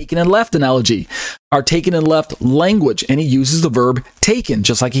to our taken and left analogy. Our taken and left language, and he uses the verb taken,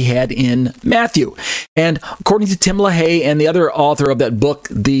 just like he had in Matthew. And according to Tim LaHaye and the other author of that book,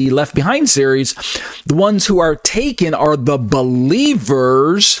 the Left Behind series, the ones who are taken are the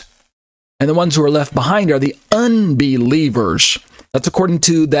believers, and the ones who are left behind are the unbelievers. That's according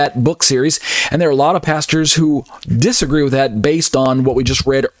to that book series. And there are a lot of pastors who disagree with that based on what we just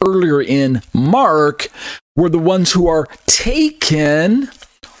read earlier in Mark, where the ones who are taken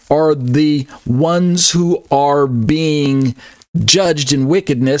are the ones who are being judged in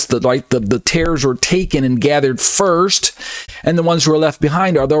wickedness. The tares were taken and gathered first, and the ones who are left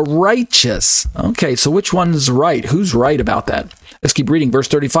behind are the righteous. Okay, so which one is right? Who's right about that? Let's keep reading. Verse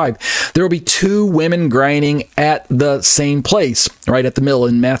 35. There will be two women grinding at the same place, right at the mill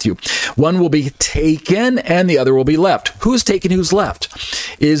in Matthew. One will be taken and the other will be left. Who is taken? Who's left?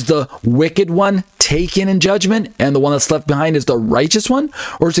 Is the wicked one taken in judgment and the one that's left behind is the righteous one?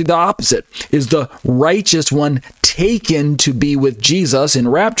 Or is it the opposite? Is the righteous one taken to be with Jesus in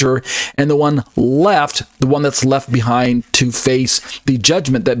rapture and the one left, the one that's left behind to face the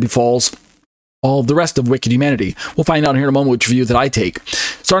judgment that befalls all the rest of wicked humanity? We'll find out here in a moment which view that I take.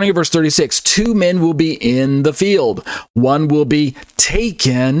 Starting at verse 36, two men will be in the field. One will be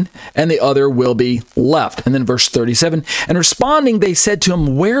taken and the other will be left. And then verse 37, and responding, they said to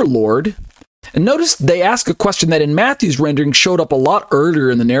him, where, Lord? And notice they ask a question that in Matthew's rendering showed up a lot earlier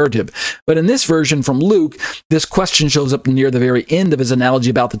in the narrative. But in this version from Luke, this question shows up near the very end of his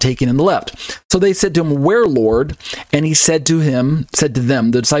analogy about the taken and the left. So they said to him, where, Lord? And he said to them,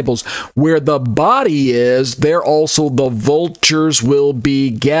 the disciples, where the body is, there also the vultures will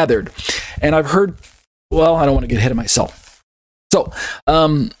be gathered. And I've heard, well, I don't want to get ahead of myself. So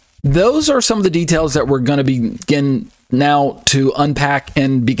those are some of the details that we're going to begin now to unpack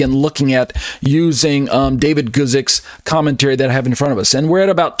and begin looking at using David Guzik's commentary that I have in front of us. And we're at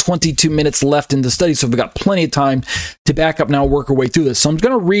about 22 minutes left in the study, so we've got plenty of time to back up now, work our way through this. So I'm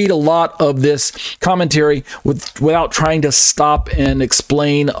going to read a lot of this commentary without trying to stop and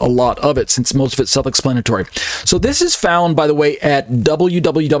explain a lot of it, since most of it's self-explanatory. So this is found, by the way, at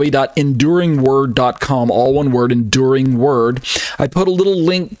www.enduringword.com, all one word, Enduring Word. I put a little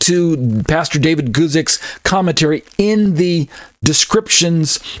link to Pastor David Guzik's commentary in the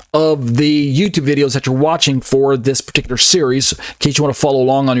descriptions of the YouTube videos that you're watching for this particular series, in case you want to follow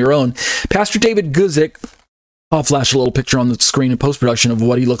along on your own. Pastor David Guzik, I'll flash a little picture on the screen in post-production of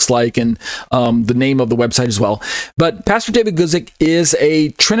what he looks like and the name of the website as well. But Pastor David Guzik is a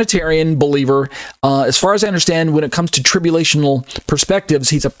Trinitarian believer. As far as I understand, when it comes to tribulational perspectives,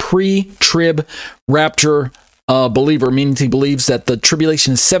 he's a pre-trib rapture believer, meaning he believes that the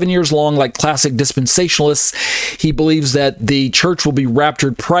tribulation is 7 years long, like classic dispensationalists. He believes that the church will be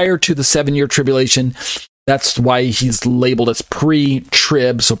raptured prior to the 7-year tribulation. That's why he's labeled as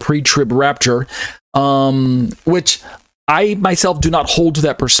pre-trib, so pre-trib rapture, which I myself do not hold to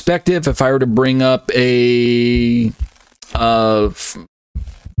that perspective. If I were to bring up a... there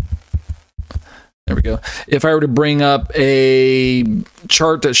we go. If I were to bring up a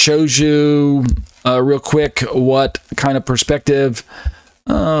chart that shows you real quick what kind of perspective.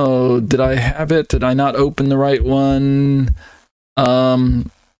 Oh, did I have it? Did I not open the right one?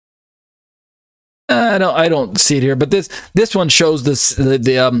 I don't see it here, but this one shows the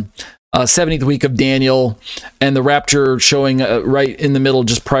 70th week of Daniel and the rapture showing right in the middle,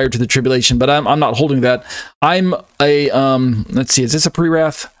 just prior to the tribulation. But I'm not holding that. I'm a let's see, is this a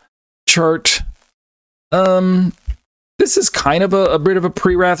pre-wrath chart? This is kind of a bit of a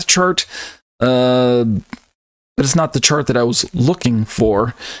pre-wrath chart, but it's not the chart that I was looking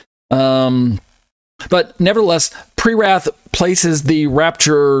for. But nevertheless, pre-wrath places the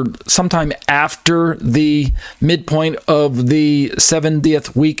rapture sometime after the midpoint of the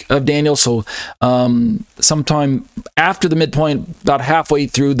 70th week of Daniel. So sometime after the midpoint, about halfway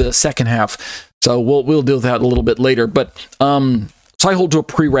through the second half. So we'll deal with that a little bit later. But so I hold to a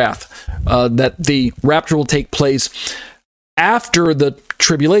pre-wrath, that the rapture will take place after the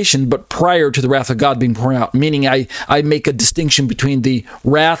tribulation, but prior to the wrath of God being poured out. Meaning I make a distinction between the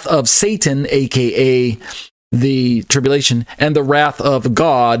wrath of Satan, aka the tribulation, and the wrath of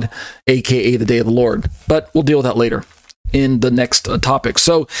God, aka the day of the Lord. But we'll deal with that later in the next topic.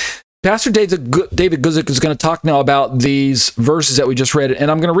 So Pastor David Guzik is going to talk now about these verses that we just read,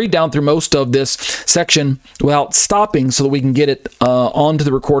 and I'm going to read down through most of this section without stopping so that we can get it onto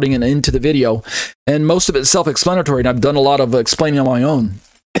the recording and into the video. And most of it is self-explanatory, and I've done a lot of explaining on my own.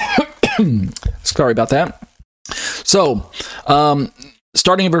 Sorry about that. So,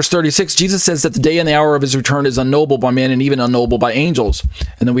 starting in verse 36, Jesus says that the day and the hour of his return is unknowable by men and even unknowable by angels.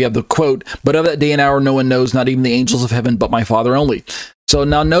 And then we have the quote, "But of that day and hour no one knows, not even the angels of heaven, but my Father only." So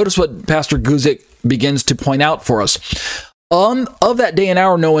now notice what Pastor Guzik begins to point out for us. Of that day and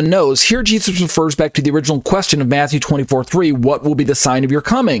hour no one knows. Here Jesus refers back to the original question of Matthew 24:3, what will be the sign of your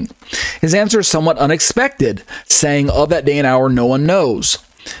coming? His answer is somewhat unexpected, saying, of that day and hour no one knows.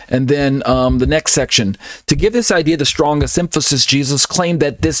 And then the next section. To give this idea the strongest emphasis, Jesus claimed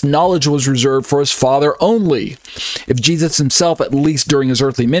that this knowledge was reserved for his Father only. If Jesus himself, at least during his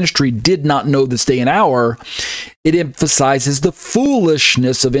earthly ministry, did not know this day and hour, it emphasizes the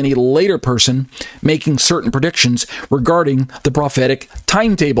foolishness of any later person making certain predictions regarding the prophetic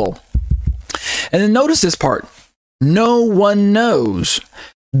timetable. And then notice this part. No one knows.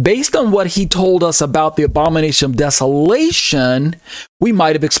 Based on what he told us about the abomination of desolation, we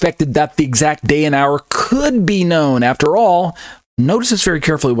might have expected that the exact day and hour could be known. After all, notice this very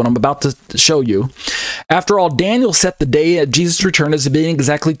carefully, what I'm about to show you. After all, Daniel set the day of Jesus' return as being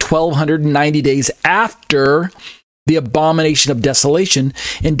exactly 1,290 days after the abomination of desolation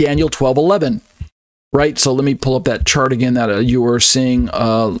in Daniel 12:11. Right? So let me pull up that chart again that you were seeing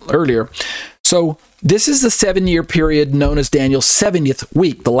earlier. So this is the 7-year period known as Daniel's 70th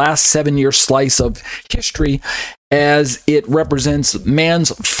week, the last 7-year slice of history, as it represents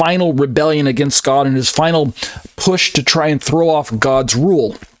man's final rebellion against God and his final push to try and throw off God's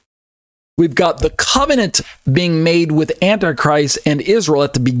rule. We've got the covenant being made with Antichrist and Israel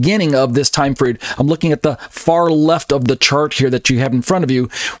at the beginning of this time period. I'm looking at the far left of the chart here that you have in front of you,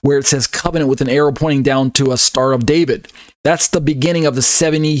 where it says covenant with an arrow pointing down to a Star of David. That's the beginning of the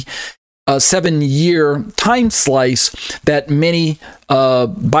 7-year time slice that many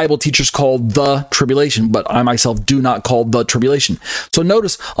Bible teachers call the tribulation, but I myself do not call the tribulation. So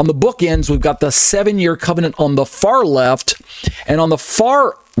notice on the bookends, we've got the 7-year covenant on the far left, and on the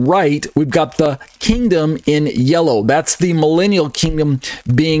far right, we've got the kingdom in yellow. That's the millennial kingdom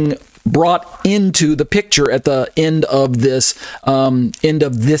being brought into the picture at the end of this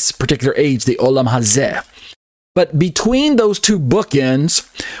particular age, the Olam Hazeh. But between those two bookends,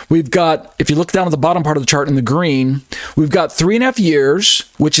 we've got, if you look down at the bottom part of the chart in the green, we've got 3.5 years,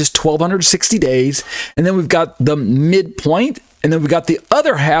 which is 1,260 days. And then we've got the midpoint. And then we've got the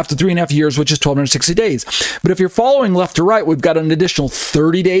other half, the 3.5 years, which is 1,260 days. But if you're following left to right, we've got an additional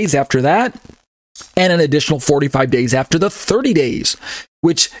 30 days after that and an additional 45 days after the 30 days,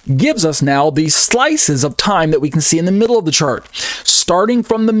 which gives us now these slices of time that we can see in the middle of the chart. Starting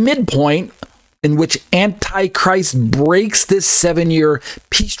from the midpoint, in which Antichrist breaks this 7-year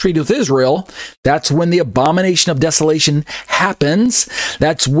peace treaty with Israel. That's when the abomination of desolation happens.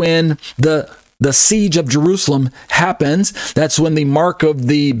 That's when the siege of Jerusalem happens. That's when the mark of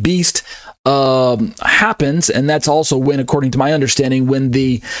the beast happens. And that's also when, according to my understanding, when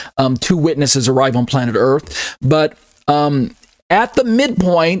the 2 witnesses arrive on planet Earth. But at the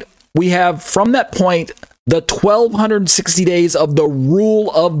midpoint, we have, from that point, the 1,260 days of the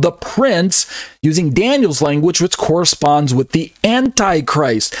rule of the prince, using Daniel's language, which corresponds with the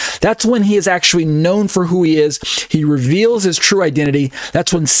Antichrist. That's when he is actually known for who he is. He reveals his true identity.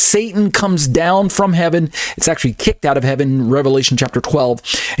 That's when Satan comes down from heaven. It's actually kicked out of heaven in Revelation chapter 12.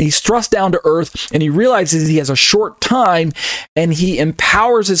 And he's thrust down to earth, and he realizes he has a short time, and he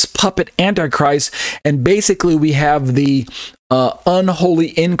empowers his puppet Antichrist. And basically, we have the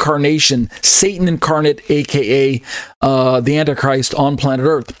unholy incarnation, Satan incarnate, aka the Antichrist on planet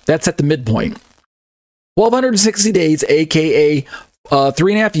Earth. That's at the midpoint. 1,260 days, aka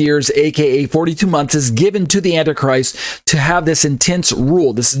 3.5 years, aka 42 months, is given to the Antichrist to have this intense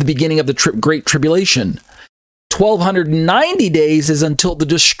rule. This is the beginning of the Great Tribulation. 1,290 days is until the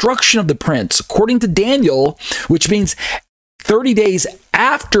destruction of the prince, according to Daniel, which means 30 days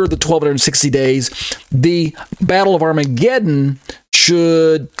after the 1,260 days, the Battle of Armageddon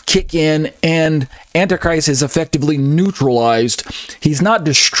should kick in, and Antichrist is effectively neutralized. He's not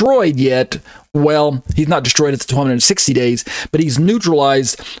destroyed yet. Well, he's not destroyed at the 1,260 days, but he's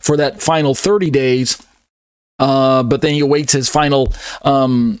neutralized for that final 30 days. But then he awaits his final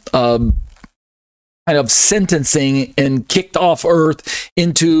kind of sentencing and kicked off Earth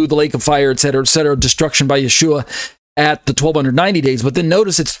into the lake of fire, etc., destruction by Yeshua at the 1,290 days. But then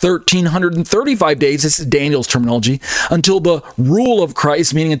notice it's 1,335 days, this is Daniel's terminology, until the rule of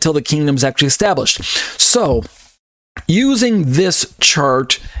Christ, meaning until the kingdom is actually established. So using this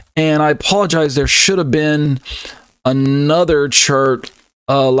chart, and I apologize, there should have been another chart.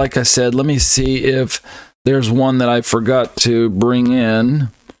 Like I said, let me see if there's one that I forgot to bring in.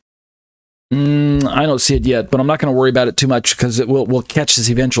 I don't see it yet, but I'm not going to worry about it too much because we'll catch this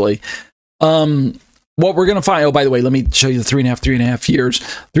eventually. What we're going to find, oh, by the way, let me show you the 3.5 years.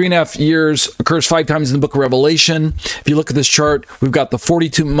 3.5 years occurs 5 times in the book of Revelation. If you look at this chart, we've got the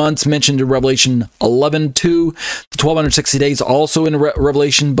 42 months mentioned in Revelation 11:2, the 1,260 days also in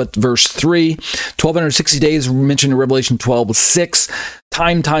Revelation, but verse 3. 1,260 days mentioned in Revelation 12:6.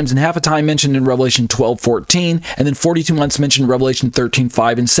 Times and half a time mentioned in Revelation 12:14, and then 42 months mentioned in Revelation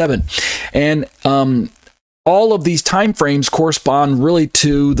 13:5 and 7. And all of these time frames correspond really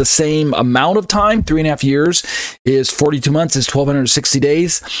to the same amount of time. 3.5 years is 42 months, is 1,260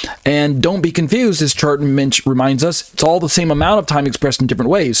 days. And don't be confused, this chart reminds us it's all the same amount of time expressed in different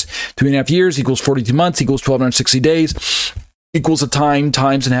ways. 3.5 years equals 42 months equals 1,260 days equals a time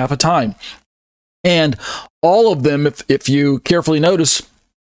times and half a time. And all of them, if you carefully notice,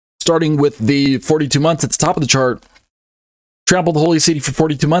 starting with the 42 months at the top of the chart, trample the holy city for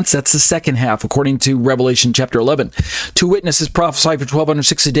 42 months. That's the second half, according to Revelation chapter 11. 2 witnesses prophesy for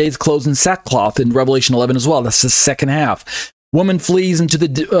 1,260 days, clothed in sackcloth in Revelation 11 as well. That's the second half. Woman flees into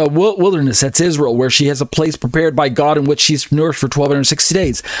the wilderness. That's Israel, where she has a place prepared by God in which she's nourished for 1,260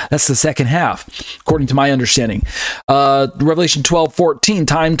 days. That's the second half, according to my understanding. Revelation 12:14,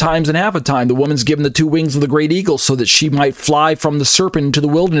 times and half a time. The woman's given the 2 wings of the great eagle so that she might fly from the serpent into the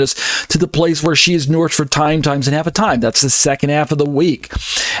wilderness to the place where she is nourished for times and half a time. That's the second half of the week.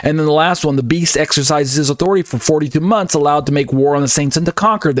 And then the last one, the beast exercises his authority for 42 months, allowed to make war on the saints and to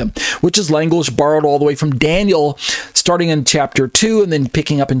conquer them, which is language borrowed all the way from Daniel, starting in chapter 2 and then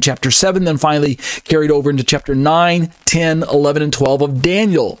picking up in chapter 7, then finally carried over into chapter 9, 10, 11, and 12 of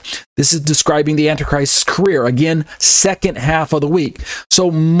Daniel. This is describing the Antichrist's career. Again, second half of the week.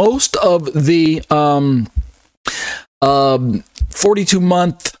 So most of the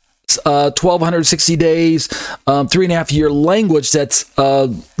 42-month 1,260 days, 3.5 year language that's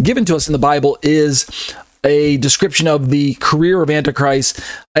given to us in the Bible is a description of the career of Antichrist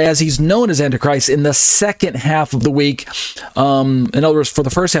as he's known as Antichrist in the second half of the week. In other words, for the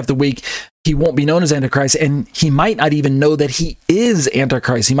first half of the week, he won't be known as Antichrist, and he might not even know that he is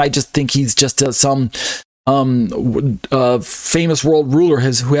Antichrist. He might just think he's just some famous world ruler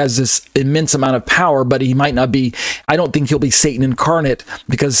who has this immense amount of power, but he might not be. I don't think he'll be Satan incarnate,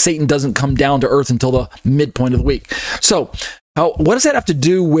 because Satan doesn't come down to earth until the midpoint of the week. So what does that have to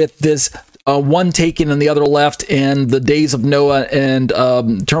do with this one taken and the other left, and the days of Noah, and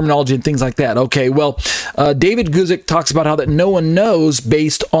terminology and things like that? Okay, well, David Guzik talks about how that no one knows,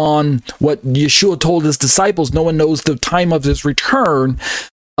 based on what Yeshua told his disciples, no one knows the time of his return.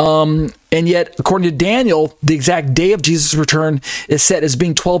 And yet, according to Daniel, the exact day of Jesus' return is set as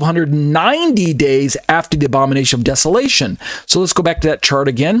being 1,290 days after the abomination of desolation. So let's go back to that chart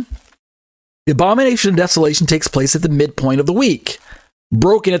again. The abomination of desolation takes place at the midpoint of the week.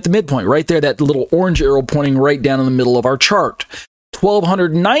 Broken at the midpoint, right there, that little orange arrow pointing right down in the middle of our chart.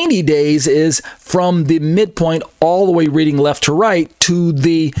 1,290 days is from the midpoint all the way reading left to right to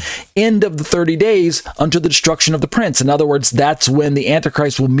the end of the 30 days unto the destruction of the prince. In other words, that's when the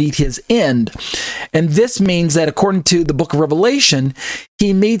Antichrist will meet his end. And this means that according to the book of Revelation,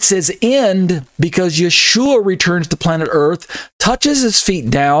 he meets his end because Yeshua returns to planet Earth, touches his feet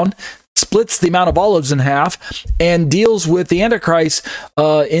down, splits the Mount of Olives in half, and deals with the Antichrist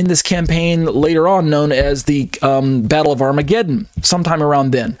in this campaign later on, known as the Battle of Armageddon, sometime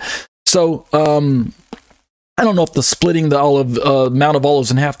around then. So I don't know if the splitting the Mount of Olives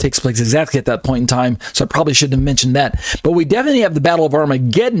in half takes place exactly at that point in time, so I probably shouldn't have mentioned that. But we definitely have the Battle of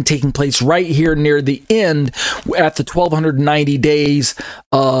Armageddon taking place right here near the end at the 1,290 days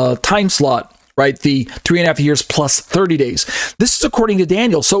time slot. Right, the 3.5 years plus 30 days. This is according to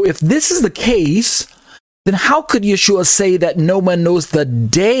Daniel. So if this is the case, then how could Yeshua say that no one knows the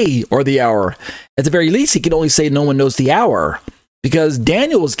day or the hour? At the very least, he can only say no one knows the hour, because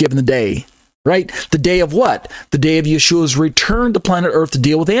Daniel was given the day. Right? The day of what? The day of Yeshua's return to planet Earth to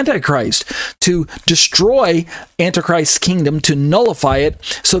deal with Antichrist, to destroy Antichrist's kingdom, to nullify it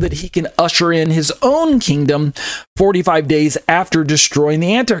so that he can usher in his own kingdom 45 days after destroying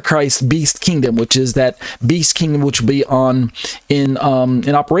the Antichrist beast kingdom, which is that beast kingdom which will be in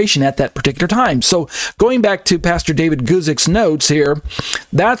operation at that particular time. So going back to Pastor David Guzik's notes here,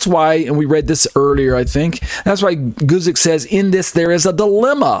 that's why, and we read this earlier, I think, that's why Guzik says, in this there is a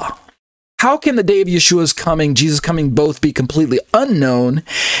dilemma. how can the day of Yeshua's coming, Jesus coming, both be completely unknown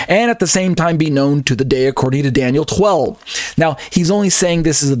and at the same time be known to the day according to Daniel 12? Now, he's only saying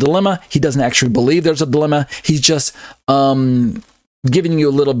this is a dilemma. He doesn't actually believe there's a dilemma. He's just giving you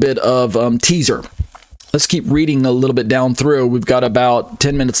a little bit of teaser. Let's keep reading a little bit down through. We've got about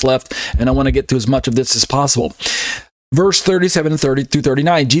 10 minutes left, and I want to get through as much of this as possible. Verse 37 and 30 through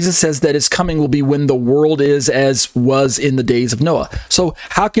 39, Jesus says that his coming will be when the world is as was in the days of Noah. So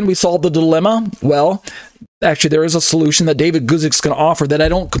how can we solve the dilemma? Well, actually, there is a solution that David Guzik's going to offer that I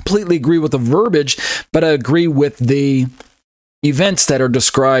don't completely agree with the verbiage, but I agree with the events that are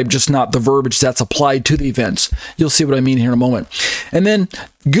described, just not the verbiage that's applied to the events. You'll see what I mean here in a moment. And then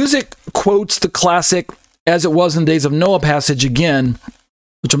Guzik quotes the classic "as it was in the days of Noah" passage again,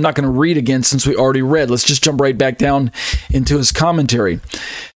 which I'm not going to read again since we already read. Let's just jump right back down into his commentary.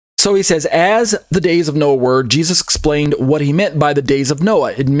 So he says, as the days of Noah were, Jesus explained what he meant by the days of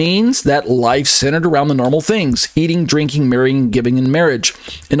Noah. It means that life centered around the normal things: eating, drinking, marrying, giving, and marriage.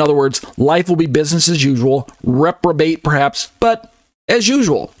 In other words, life will be business as usual, reprobate perhaps, but as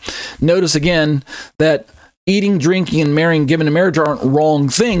usual. Notice again that eating, drinking, and marrying, giving, and marriage aren't wrong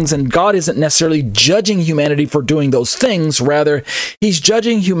things, and God isn't necessarily judging humanity for doing those things. Rather, he's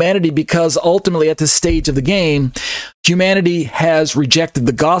judging humanity because ultimately at this stage of the game, humanity has rejected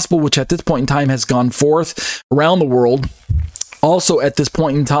the gospel, which at this point in time has gone forth around the world. Also at this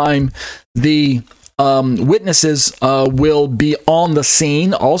point in time, the witnesses will be on the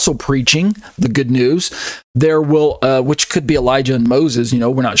scene, also preaching the good news. There will, which could be Elijah and Moses.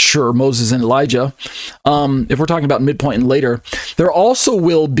 We're not sure. Moses and Elijah. If we're talking about midpoint and later, there also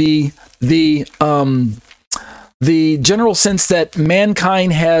will be the general sense that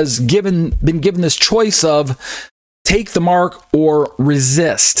mankind has been given this choice of take the mark or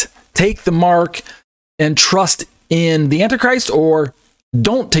resist. Take the mark and trust in the Antichrist, or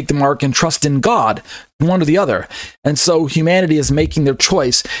don't take the mark and trust in God, one or the other. And so humanity is making their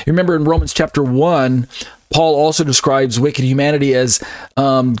choice. You remember in Romans chapter 1, Paul also describes wicked humanity as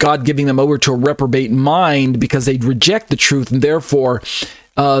God giving them over to a reprobate mind because they reject the truth, and therefore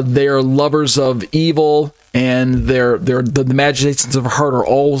they are lovers of evil, and the imaginations of heart are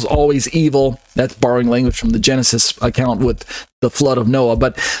always evil. That's borrowing language from the Genesis account with the flood of Noah.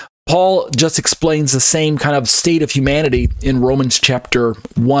 But Paul just explains the same kind of state of humanity in Romans chapter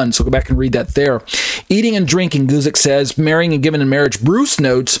 1. So go back and read that there. Eating and drinking, Guzik says, marrying and giving in marriage. Bruce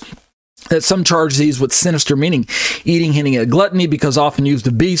notes that some charge these with sinister meaning. Eating hinting at gluttony because often used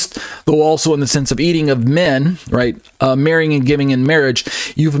of beast, though also in the sense of eating of men, right? Marrying and giving in marriage,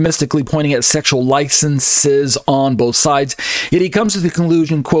 euphemistically pointing at sexual licenses on both sides. Yet he comes to the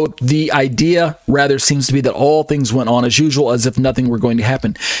conclusion, quote, the idea rather seems to be that all things went on as usual, as if nothing were going to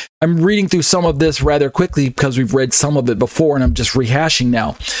happen. I'm reading through some of this rather quickly because we've read some of it before and I'm just rehashing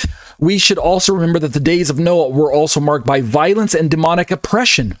now. We should also remember that the days of Noah were also marked by violence and demonic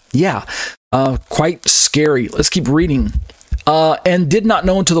oppression. Yeah, quite scary. Let's keep reading. And did not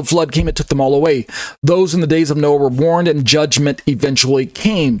know until the flood came and took them all away. Those in the days of Noah were warned, and judgment eventually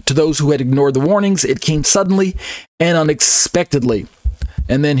came. To those who had ignored the warnings, it came suddenly and unexpectedly.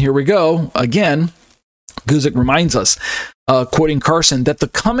 And then here we go. Again, Guzik reminds us, quoting Carson, that the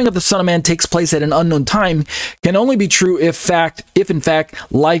coming of the Son of Man takes place at an unknown time can only be true if in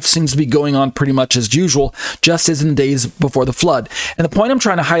fact life seems to be going on pretty much as usual, just as in the days before the flood. And the point I'm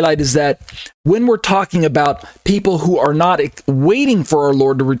trying to highlight is that when we're talking about people who are not waiting for our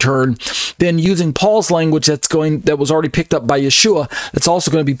Lord to return, then using Paul's language that was already picked up by Yeshua, that's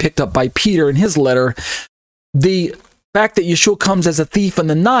also going to be picked up by Peter in his letter. The fact that Yeshua comes as a thief in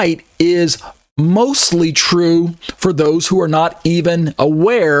the night is mostly true for those who are not even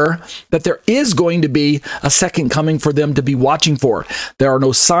aware that there is going to be a second coming for them to be watching for. There are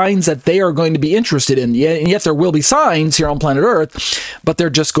no signs that they are going to be interested in. And yet there will be signs here on planet Earth, but they're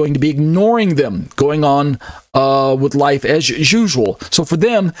just going to be ignoring them, going on with life as usual. So for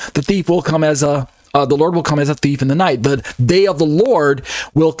them, the thief will come as the Lord will come as a thief in the night. The day of the Lord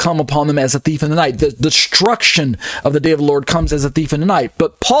will come upon them as a thief in the night. The destruction of the day of the Lord comes as a thief in the night.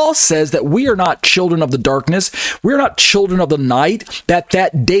 But Paul says that we are not children of the darkness. We are not children of the night,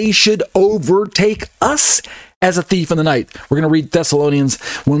 that day should overtake us as a thief in the night. We're going to read Thessalonians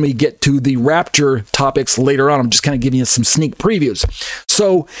when we get to the rapture topics later on. I'm just kind of giving you some sneak previews.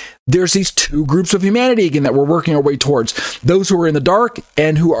 So there's these two groups of humanity again that we're working our way towards. Those who are in the dark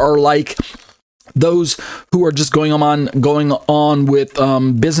and who are like those who are just going on with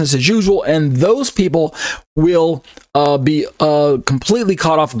business as usual, and those people will be completely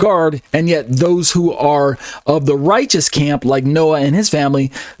caught off guard. And yet those who are of the righteous camp, like Noah and his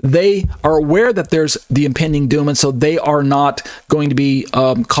family, they are aware that there's the impending doom, and so they are not going to be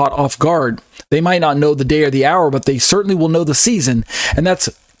caught off guard. They might not know the day or the hour, but they certainly will know the season. And that's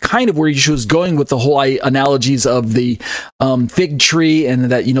kind of where Yeshua is going with the whole analogies of the fig tree, and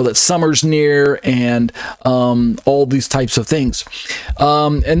that, that summer's near, and all these types of things.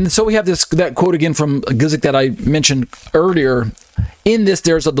 And so we have that quote again from Guzik that I mentioned earlier. In this,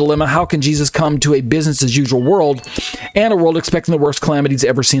 there's a dilemma. How can Jesus come to a business as usual world, and a world expecting the worst calamities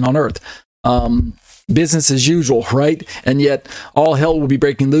ever seen on earth? Business as usual, right? And yet all hell will be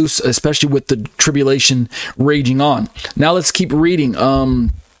breaking loose, especially with the tribulation raging on. Now let's keep reading.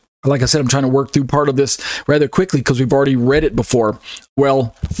 Like I said, I'm trying to work through part of this rather quickly because we've already read it before.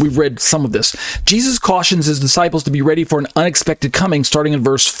 Well, we've read some of this. Jesus cautions his disciples to be ready for an unexpected coming, starting in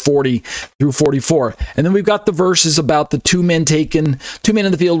verse 40 through 44. And then we've got the verses about the two men in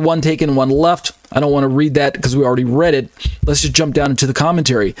the field, one taken, one left. I don't want to read that because we already read it. Let's just jump down into the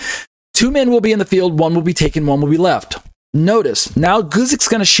commentary. 2 men will be in the field, one will be taken, one will be left. Notice, now Guzik's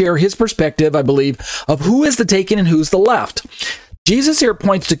going to share his perspective, I believe, of who is the taken and who's the left. Jesus here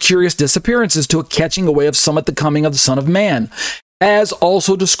points to curious disappearances, to a catching away of some at the coming of the Son of Man, as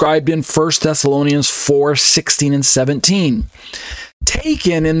also described in 1 Thessalonians 4:16 and 17.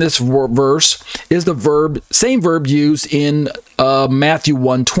 Taken in this verse is the same verb used in Matthew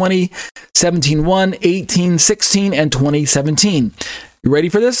 1:20, 17:1, 18:16, and 20:17. You ready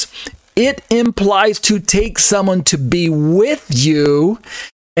for this? It implies to take someone to be with you,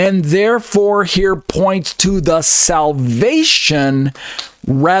 and therefore here points to the salvation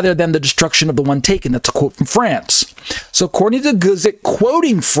rather than the destruction of the one taken. That's a quote from France. So according to Guzik,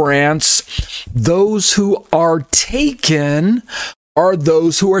 quoting France, those who are taken are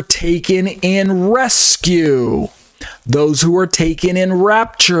those who are taken in rescue, those who are taken in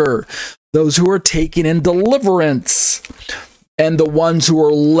rapture, those who are taken in deliverance. And the ones who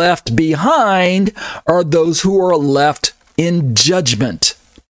are left behind are those who are left in judgment.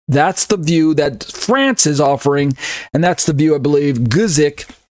 That's the view that France is offering, and that's the view I believe Guzik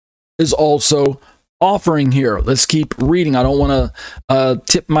is also offering here. Let's keep reading. I don't want to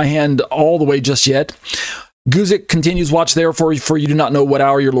tip my hand all the way just yet. Guzik continues, watch therefore, for you do not know what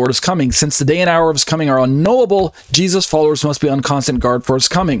hour your Lord is coming. Since the day and hour of his coming are unknowable, Jesus' followers must be on constant guard for his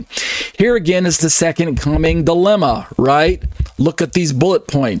coming. Here again is the second coming dilemma, right? Look at these bullet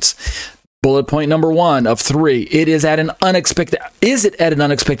points. Bullet point number 1 of 3. Is it at an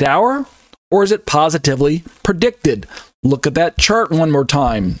unexpected hour, or is it positively predicted? Look at that chart one more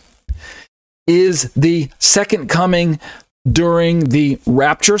time. Is the second coming during the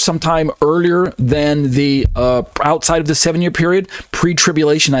rapture, sometime earlier than the outside of the 7-year period,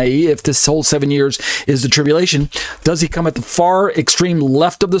 pre-tribulation, i.e., if this whole 7 years is the tribulation? Does he come at the far extreme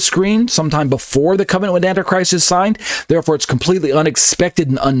left of the screen, sometime before the covenant with Antichrist is signed? Therefore, it's completely unexpected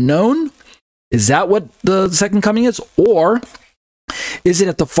and unknown. Is that what the second coming is? Or is it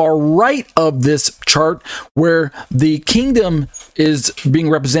at the far right of this chart, where the kingdom is being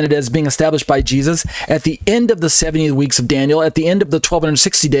represented as being established by Jesus at the end of the 70 weeks of Daniel, at the end of the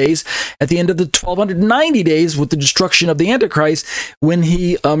 1260 days, at the end of the 1290 days with the destruction of the Antichrist, when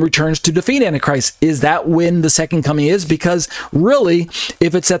he returns to defeat Antichrist? Is that when the second coming is? Because really,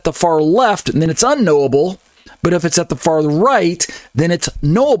 if it's at the far left, then it's unknowable. But if it's at the far right, then it's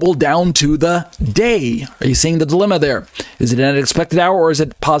knowable down to the day. Are you seeing the dilemma there? Is it at an expected hour, or is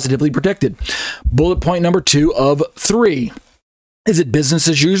it positively predicted? Bullet point number 2 of 3. Is it business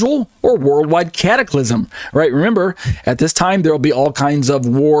as usual or worldwide cataclysm? Right? Remember, at this time, there will be all kinds of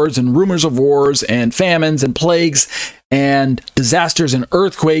wars and rumors of wars and famines and plagues and disasters and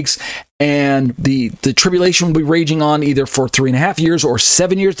earthquakes. And the tribulation will be raging on either for 3.5 years or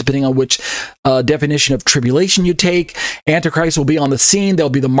 7 years, depending on which definition of tribulation you take. Antichrist will be on the scene.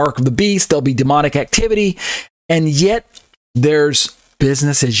 There'll be the mark of the beast. There'll be demonic activity. And yet, there's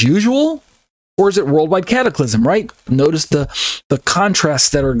business as usual. Or is it worldwide cataclysm, right? Notice the contrasts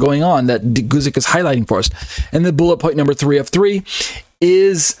that are going on that Guzik is highlighting for us. And the bullet point number 3 of 3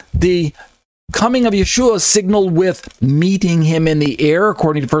 is the coming of Yeshua signaled with meeting him in the air,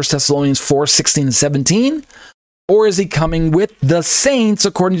 according to 1 Thessalonians 4:16 and 17. Or is he coming with the saints,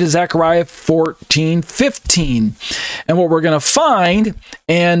 according to Zechariah 14:15? And what we're going to find,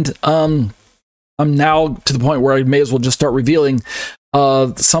 and I'm now to the point where I may as well just start revealing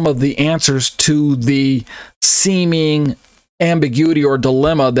some of the answers to the seeming ambiguity or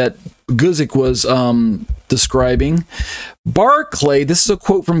dilemma that Guzik was describing. Barclay, this is a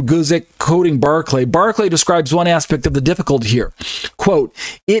quote from Guzik quoting Barclay. Barclay describes one aspect of the difficulty here. Quote,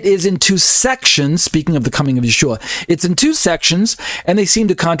 it is in two sections, speaking of the coming of Yeshua, it's in two sections, and they seem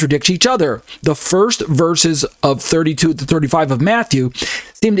to contradict each other. The first verses of 32 to 35 of Matthew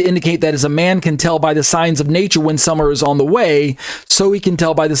seem to indicate that as a man can tell by the signs of nature when summer is on the way, so he can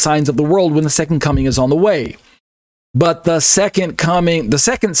tell by the signs of the world when the second coming is on the way. But the second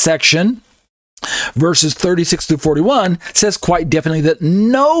section, verses 36 through 41, says quite definitely that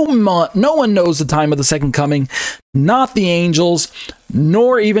no one knows the time of the second coming, not the angels,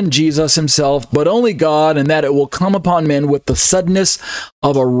 nor even Jesus himself, but only God, and that it will come upon men with the suddenness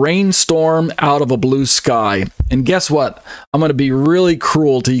of a rainstorm out of a blue sky. And guess what? I'm going to be really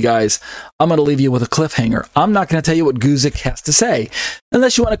cruel to you guys. I'm going to leave you with a cliffhanger. I'm not going to tell you what Guzik has to say,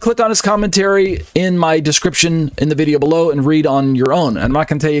 unless you want to click on his commentary in my description in the video below and read on your own. I'm not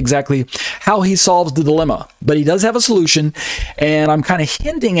going to tell you exactly how he solves the dilemma, but he does have a solution, and I'm kind of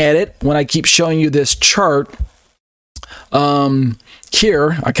hinting at it when I keep showing you this chart.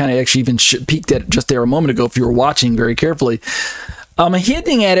 Here, I kind of actually even peeked at it just there a moment ago if you were watching very carefully. I'm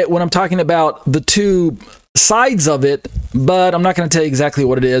hinting at it when I'm talking about the two sides of it, but I'm not going to tell you exactly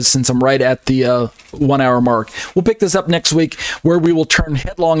what it is since I'm right at the 1 hour mark. We'll pick this up next week where we will turn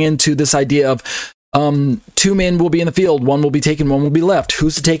headlong into this idea of two men will be in the field, one will be taken, one will be left.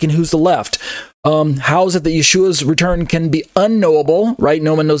 Who's the taken, who's the left? How is it that Yeshua's return can be unknowable, right?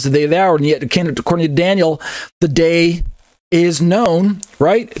 No one knows the day of the hour, and yet according to Daniel, the day is known,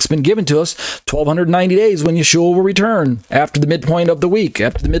 right? It's been given to us 1,290 days when Yeshua will return after the midpoint of the week,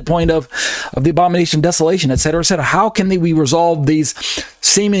 after the midpoint of the abomination of desolation, etc., etc. How can we resolve these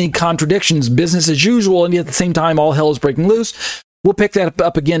seeming contradictions, business as usual, and yet at the same time all hell is breaking loose? We'll pick that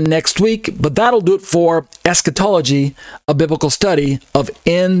up again next week, but that'll do it for Eschatology, a biblical study of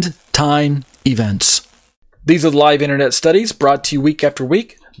end time events. These are the live internet studies brought to you week after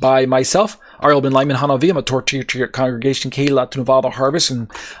week by myself, Ariel Ben Lyman Hanavi. I'm a Torah teacher at Congregation Keilat Nevada Harvest in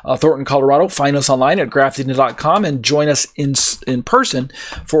Thornton, Colorado. Find us online at grafted.com and join us in person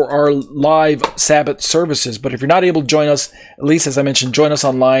for our live Sabbath services. But if you're not able to join us, at least as I mentioned, join us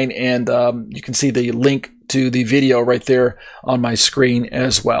online, and you can see the link to the video right there on my screen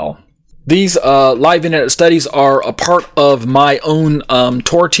as well. These live internet studies are a part of my own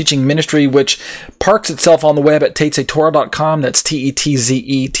Torah teaching ministry, which parks itself on the web at tetzetorah.com. That's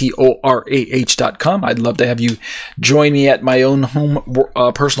tetzetorah.com. I'd love to have you join me at my own home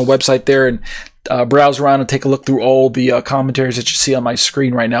personal website there and browse around and take a look through all the commentaries that you see on my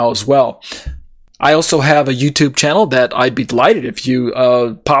screen right now as well. I also have a YouTube channel that I'd be delighted if you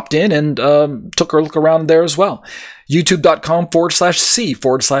popped in and took a look around there as well.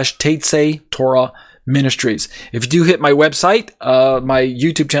 YouTube.com/C/Tetze Torah Ministries. If you do hit my website, my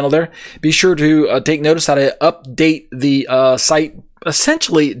YouTube channel there, be sure to take notice that I update the site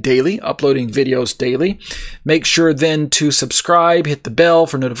essentially daily, uploading videos daily. Make sure then to subscribe, hit the bell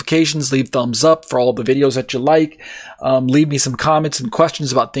for notifications, leave thumbs up for all the videos that you like. Leave me some comments and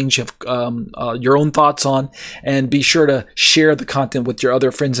questions about things you have your own thoughts on, and be sure to share the content with your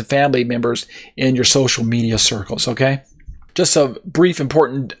other friends and family members in your social media circles, okay? Just some brief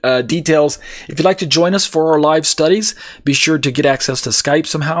important details. If you'd like to join us for our live studies, be sure to get access to Skype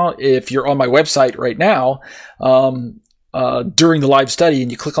somehow. If you're on my website right now, during the live study and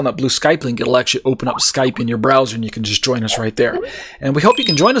you click on that blue Skype link, it'll actually open up Skype in your browser and you can just join us right there. And we hope you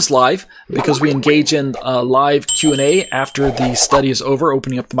can join us live because we engage in live Q&A after the study is over,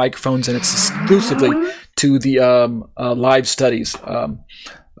 opening up the microphones, and it's exclusively to the live studies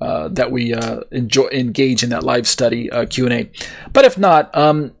that we engage in that live study Q&A. But if not,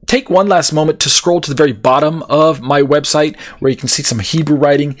 take one last moment to scroll to the very bottom of my website where you can see some Hebrew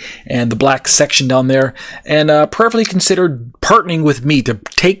writing and the black section down there, and prayerfully consider partnering with me to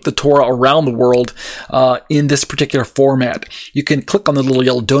take the Torah around the world in this particular format. You can click on the little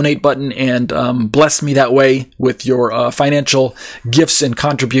yellow donate button and bless me that way with your financial gifts and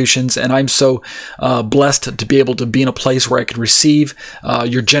contributions, and I'm so blessed to be able to be in a place where I can receive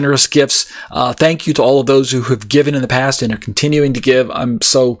your generous gifts. Thank you to all of those who have given in the past and are continuing to give. I'm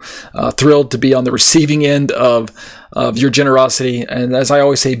so thrilled to be on the receiving end of your generosity. And as I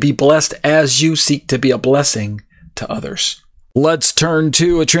always say, be blessed as you seek to be a blessing to others. Let's turn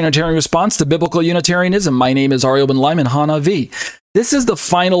to a Trinitarian response to biblical Unitarianism. My name is Ariel Ben Lyman Hanavi. This is the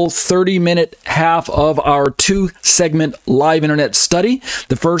final 30-minute half of our 2-segment live internet study.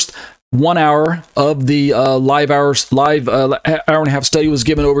 The first 1 hour of the hour and a half study was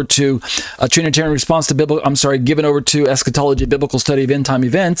given over to a Trinitarian response to given over to Eschatology, biblical study of end time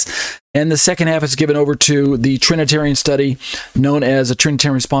events. And the second half is given over to the Trinitarian study known as a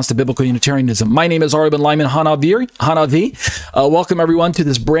Trinitarian response to biblical Unitarianism. My name is Ari Ben Lyman Hanavi. Welcome everyone to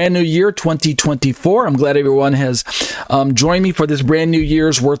this brand new year, 2024. I'm glad everyone has joined me for this brand new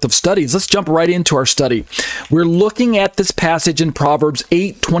year's worth of studies. Let's jump right into our study. We're looking at this passage in Proverbs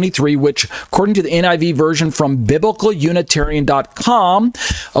 8:23, which according to the NIV version from biblicalunitarian.com,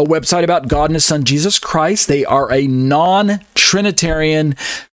 a website about God and His Son Jesus Christ, they are a non-Trinitarian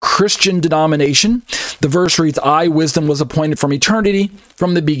Christian denomination. The verse reads, I, wisdom, was appointed from eternity,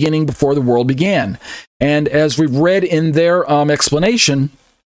 from the beginning, before the world began. And as we've read in their explanation,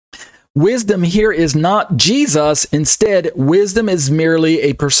 wisdom here is not Jesus. Instead, wisdom is merely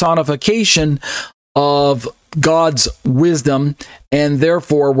a personification of God's wisdom, and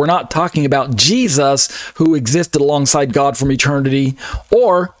therefore we're not talking about Jesus who existed alongside God from eternity,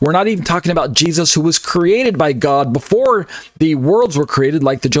 or we're not even talking about Jesus who was created by God before the worlds were created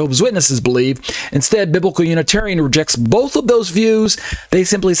like the Jehovah's Witnesses believe. Instead, Biblical Unitarian rejects both of those views. They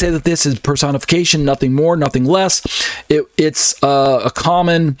simply say that this is personification, nothing more, nothing less. It's a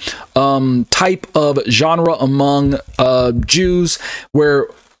common type of genre among Jews where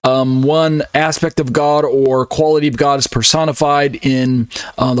one aspect of God or quality of God is personified in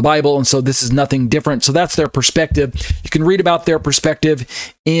the Bible, and so this is nothing different. So that's their perspective. You can read about their perspective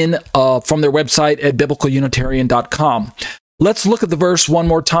in from their website at biblicalunitarian.com. Let's look at the verse one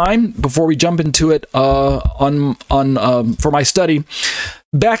more time before we jump into it for my study.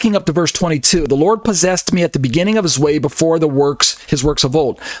 Backing up to verse 22, the Lord possessed me at the beginning of His way before His works of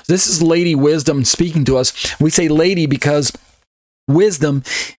old. This is Lady Wisdom speaking to us. We say lady because wisdom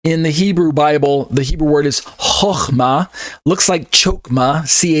in the Hebrew Bible, the Hebrew word is chokhmah, looks like chokmah,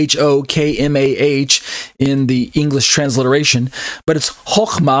 chokmah in the English transliteration, but it's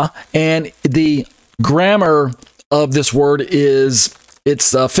chokhmah, and the grammar of this word is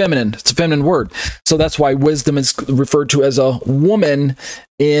it's feminine. It's a feminine word. So that's why wisdom is referred to as a woman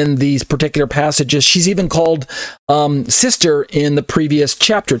in these particular passages. She's even called sister in the previous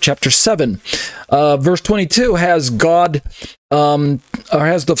chapter 7. Verse 22 has God, or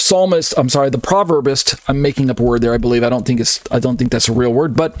has the psalmist, the proverbist. I'm making up a word there, I believe. I don't think that's a real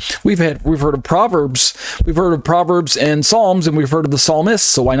word, but we've heard of Proverbs. We've heard of Proverbs and Psalms, and we've heard of the psalmist,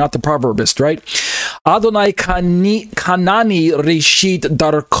 so why not the proverbist, right? Adonai Kanani Reshit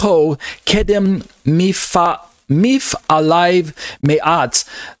Darko Kedem Mif alive me'at.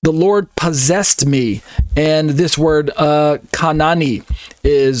 The Lord possessed me. And this word kanani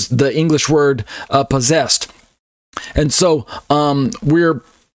is the English word possessed. And so we're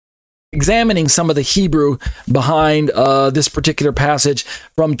examining some of the Hebrew behind this particular passage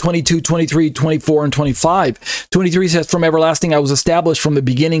from 22, 23, 24, and 25. 23 says, from everlasting I was established from the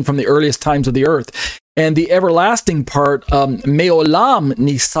beginning, from the earliest times of the earth. And the everlasting part, me'olam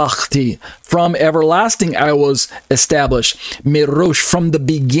nisachti, from everlasting I was established. Merosh, from the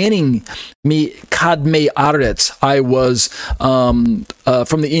beginning, mi kadmei aretz, I was from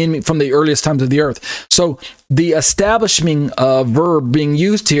the earliest times of the earth. So the establishing verb being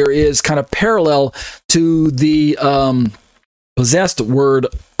used here is kind of parallel to the possessed word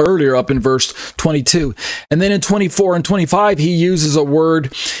earlier up in verse 22. And then in 24 and 25, he uses a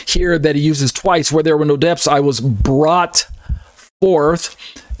word here that he uses twice, where there were no depths, I was brought forth.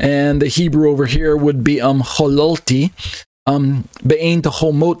 And the Hebrew over here would be cholalti. Be'ein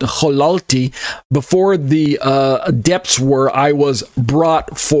tehomot cholalti. Before the depths were, I was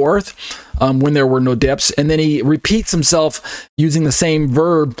brought forth. When there were no depths. And then he repeats himself using the same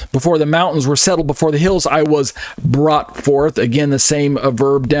verb. Before the mountains were settled, before the hills, I was brought forth. Again, the same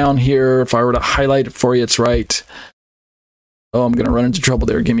verb down here. If I were to highlight it for you, it's right. Oh, I'm going to run into trouble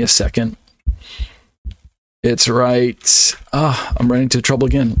there. Give me a second. It's right. I'm running into trouble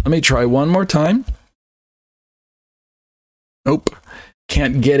again. Let me try one more time. Nope.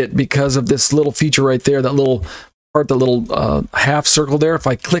 Can't get it because of this little feature right there, that little part, the little half circle there. If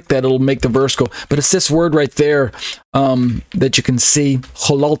I click that, it'll make the verse go. But it's this word right there that you can see,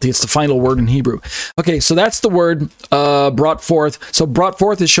 cholalti. It's the final word in Hebrew. Okay, so that's the word brought forth. So brought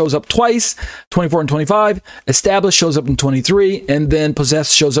forth, it shows up twice, 24 and 25. Established shows up in 23, and then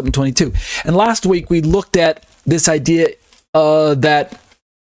possessed shows up in 22. And last week we looked at this idea that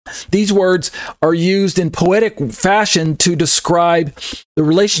these words are used in poetic fashion to describe the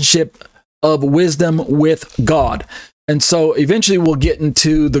relationship of wisdom with God. And so eventually we'll get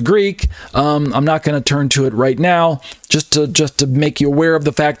into the Greek. I'm not going to turn to it right now, just to make you aware of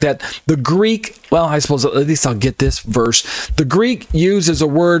the fact that the Greek, well, I suppose at least I'll get this verse. The Greek uses a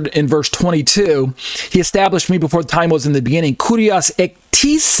word in verse 22. He established me before the time was in the beginning. Kurios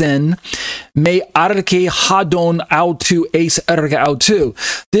ektisen me arke hadon autu eis erge autu.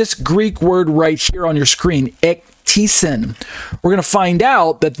 This Greek word right here on your screen, ektisen. We're going to find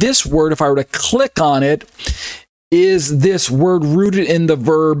out that this word, if I were to click on it, is this word rooted in the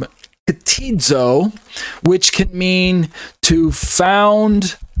verb katizo, which can mean to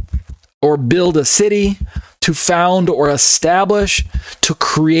found or build a city, to found or establish, to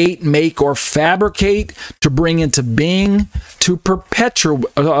create, make, or fabricate, to bring into being, to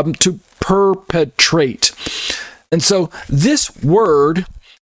perpetrate. And so this word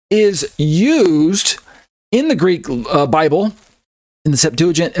is used in the Greek Bible, in the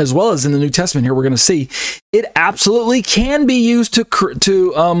Septuagint, as well as in the New Testament. Here we're going to see it absolutely can be used to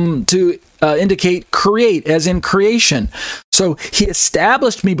indicate create, as in creation. So he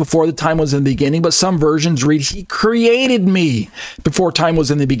established me before the time was in the beginning, but some versions read he created me before time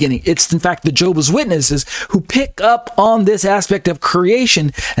was in the beginning. It's in fact the Jehovah's Witnesses who pick up on this aspect of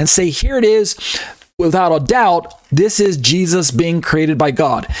creation and say, here it is. Without a doubt, this is Jesus being created by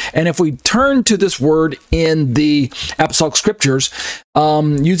God. And if we turn to this word in the Apostolic Scriptures,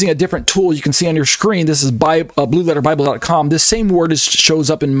 using a different tool you can see on your screen, this is blueletterbible.com. This same word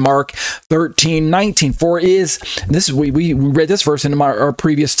shows up in Mark 13:19. We read this verse in our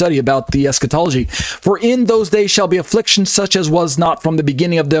previous study about the eschatology. For in those days shall be affliction such as was not from the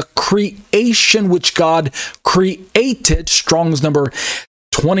beginning of the creation which God created. Strong's number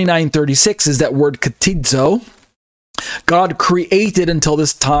 2936 is that word katizo. God created until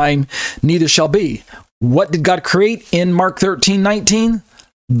this time, neither shall be. What did God create in Mark 13:19?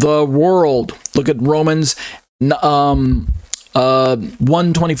 The world. Look at Romans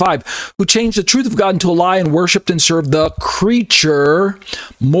 1:25, who changed the truth of God into a lie and worshipped and served the creature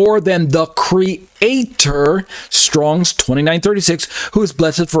more than the creator. Strong's 2936, who is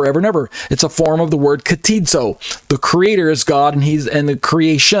blessed forever and ever. It's a form of the word katizo. The creator is God, and the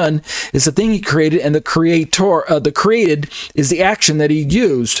creation is the thing he created, and the created is the action that he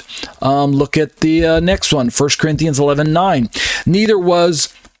used. Look at the next one, 1 Corinthians 11:9. Neither was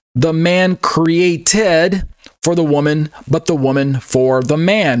the man created for the woman, but the woman for the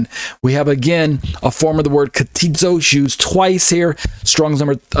man. We have again a form of the word katizo used twice here. Strong's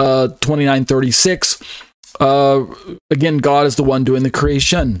number 2936. Again, God is the one doing the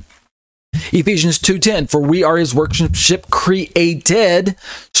creation. Ephesians 2:10, for we are his workmanship created,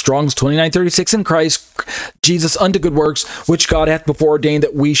 Strong's 2936, in Christ Jesus unto good works, which God hath before ordained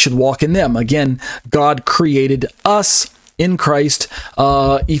that we should walk in them. Again, God created us in Christ.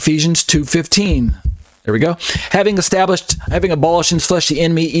 Ephesians 2:15. There we go. Having abolished in his flesh the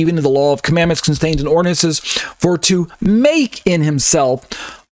enemy, even the law of commandments contained in ordinances, for to make in himself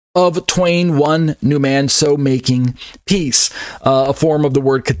of twain one new man, so making peace. A form of the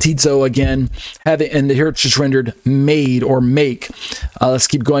word katizo again, and here it's just rendered made or make. Let's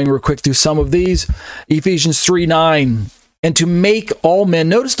keep going real quick through some of these. Ephesians 3:9. And to make all men,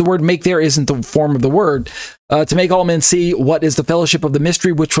 notice the word make there isn't the form of the word, to make all men see what is the fellowship of the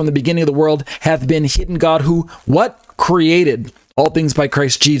mystery, which from the beginning of the world hath been hidden God, who, what? Created all things by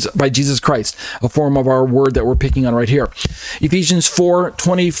Jesus Christ, a form of our word that we're picking on right here. Ephesians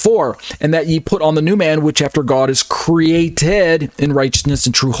 4:24, and that ye put on the new man, which after God is created in righteousness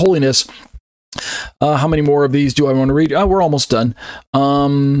and true holiness. How many more of these do I want to read? We're almost done.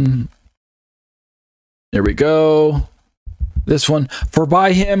 There we go. This one, for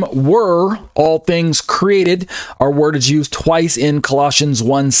by him were all things created. Our word is used twice in Colossians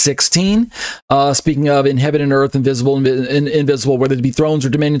 1:16. Speaking of in heaven and earth, invisible and invisible, whether it be thrones or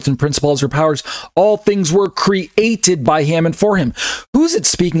dominions and principalities or powers, all things were created by him and for him. Who's it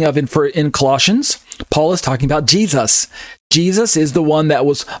speaking of in Colossians? Paul is talking about Jesus. Jesus is the one that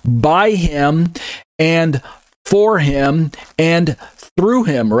was by him and for him and through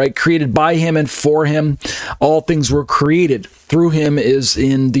him, right? Created by him and for him. All things were created. Through him is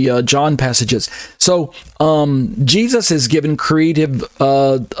in the John passages. So Jesus is given creative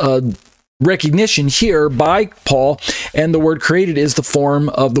recognition here by Paul, and the word created is the form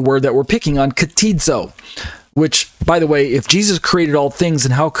of the word that we're picking on, katizo, which, by the way, if Jesus created all things,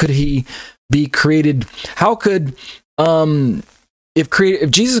 then how could he be created? How could, if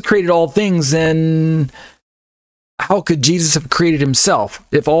Jesus created all things, then how could Jesus have created himself?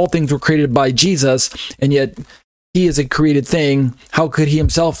 If all things were created by Jesus, and yet he is a created thing, how could he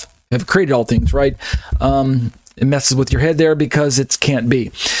himself have created all things, right? It messes with your head there because it can't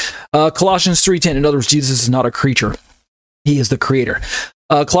be. Colossians 3:10, in other words, Jesus is not a creature. He is the creator.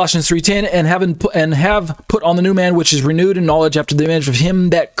 Colossians 3:10, and have put on the new man, which is renewed in knowledge after the image of him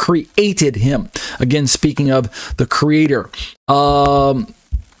that created him. Again, speaking of the creator. 1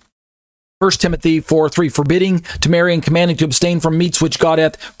 Timothy 4:3, forbidding to marry and commanding to abstain from meats which God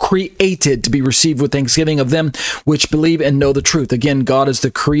hath created to be received with thanksgiving of them which believe and know the truth. Again, God is the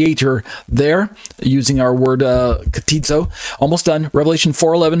creator there, using our word katizo. Almost done. Revelation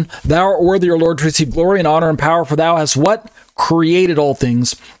 4:11, thou art worthy, O Lord, to receive glory and honor and power, for thou hast what? Created all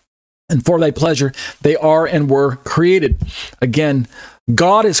things, and for thy pleasure they are and were created. Again,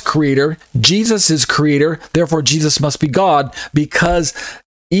 God is creator. Jesus is creator. Therefore, Jesus must be God, because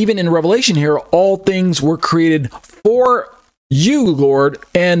even in Revelation here, all things were created for you, Lord,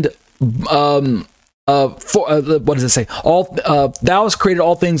 and what does it say? Thou hast created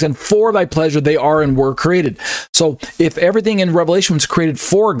all things, and for thy pleasure they are and were created. So if everything in Revelation was created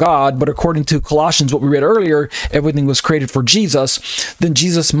for God, but according to Colossians, what we read earlier, everything was created for Jesus, then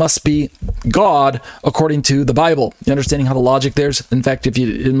Jesus must be God according to the Bible. You understanding how the logic there's? In fact, if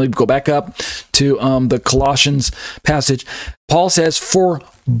you go back up to the Colossians passage, Paul says, for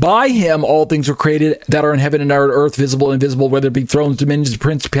by him all things were created that are in heaven and are on earth, visible and invisible, whether it be thrones, dominions,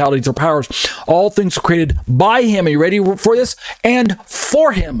 principalities, or powers. All things were created by him. Are you ready for this? And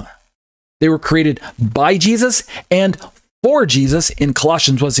for him. They were created by Jesus and for Jesus in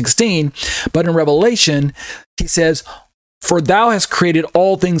Colossians 1:16. But in Revelation, he says, for thou hast created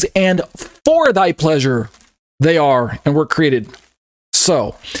all things, and for thy pleasure they are and were created.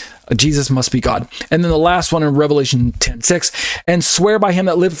 So, Jesus must be God. And then the last one in Revelation 10:6, and swear by him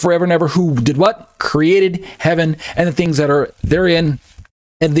that liveth forever and ever, who did what? Created heaven and the things that are therein,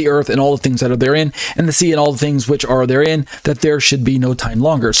 and the earth and all the things that are therein, and the sea and all the things which are therein, that there should be no time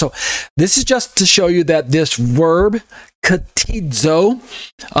longer. So this is just to show you that this verb, katizo,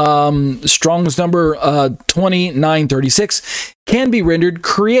 Strong's number 2936, can be rendered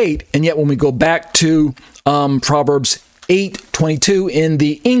create. And yet when we go back to Proverbs 8:22 in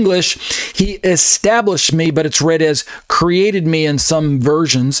the English, he established me, but it's read as created me in some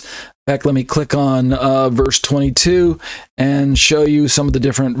versions. In fact, let me click on verse 22 and show you some of the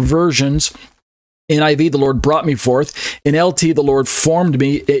different versions. NIV, the Lord brought me forth. In LT, the Lord formed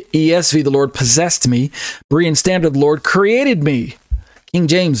me. ESV, the Lord possessed me. Berean Standard, the Lord created me. King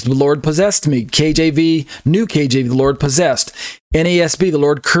James, the Lord possessed me. KJV, New KJV, the Lord possessed. NASB, the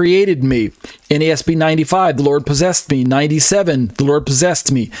Lord created me. NASB 95, the Lord possessed me. 97, the Lord possessed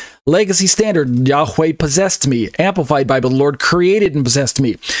me. Legacy Standard, Yahweh possessed me. Amplified Bible, the Lord created and possessed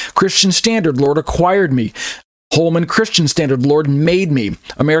me. Christian Standard, Lord acquired me. Holman Christian Standard, Lord made me.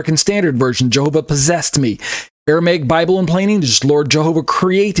 American Standard Version, Jehovah possessed me. Aramaic Bible in plain English, Lord Jehovah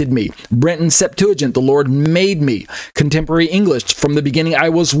created me. Brenton Septuagint, the Lord made me. Contemporary English, from the beginning I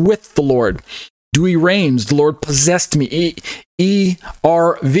was with the Lord. Dewey Rames, the Lord possessed me.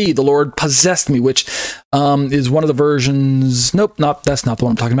 ERV, the Lord possessed me, which is one of the versions. Nope, that's not the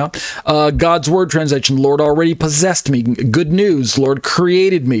one I'm talking about. God's Word translation, the Lord already possessed me. Good News, the Lord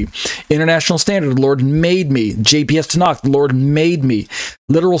created me. International Standard, the Lord made me. JPS Tanakh, the Lord made me.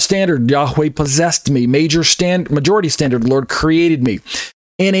 Literal Standard, Yahweh possessed me. Majority Standard, the Lord created me.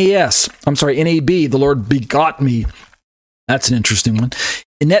 NAB, the Lord begot me. That's an interesting one.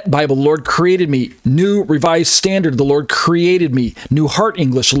 Net Bible, the Lord created me. New Revised Standard, the Lord created me. New Heart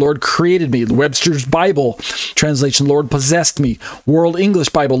English, the Lord created me. Webster's Bible translation, the Lord possessed me. World English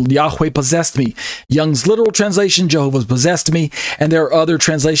Bible, Yahweh possessed me. Young's Literal Translation, Jehovah possessed me. And there are other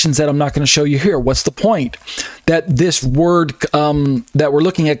translations that I'm not going to show you here. What's the point? That this word that we're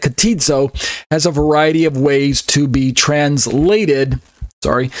looking at, katizo, has a variety of ways to be translated.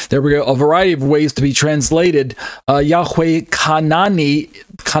 There we go. A variety of ways to be translated. Yahweh Kanani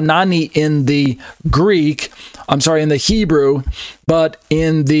in the Greek, in the Hebrew, but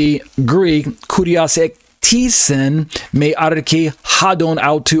in the Greek, Kurias Ektisen me arke hadon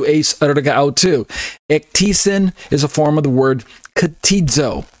autu es arga autu. Ektisen is a form of the word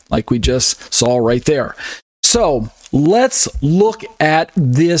katizo, like we just saw right there. So let's look at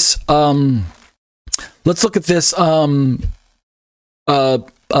this.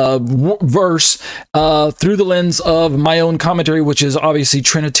 Verse through the lens of my own commentary, which is obviously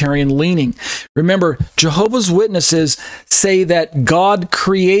Trinitarian leaning. Remember, Jehovah's Witnesses say that God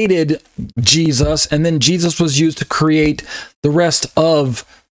created Jesus, and then Jesus was used to create the rest of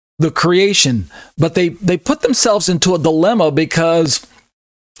the creation. But they put themselves into a dilemma, because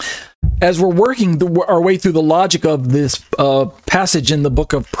as we're working our way through the logic of this passage in the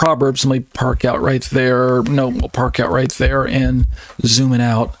book of Proverbs, let me park out right there. No, we'll park out right there and zoom it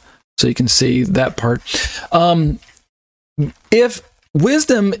out so you can see that part. If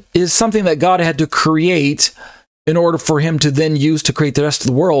wisdom is something that God had to create, in order for him to then use to create the rest of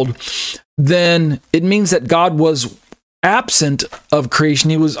the world, then it means that God was absent of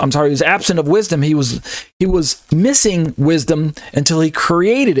creation. He was absent of wisdom. He was missing wisdom until he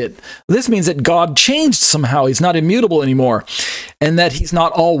created it. This means that God changed somehow. He's not immutable anymore, and that he's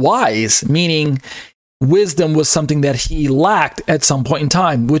not all wise, meaning wisdom was something that he lacked at some point in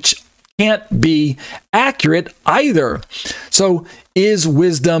time, which can't be accurate either. So is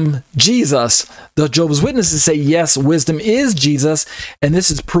wisdom Jesus? The Jehovah's Witnesses say yes, wisdom is Jesus, and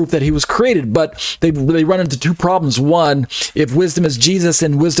this is proof that he was created. But they run into two problems. One, if wisdom is Jesus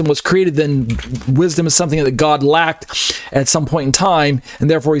and wisdom was created, then wisdom is something that God lacked at some point in time, and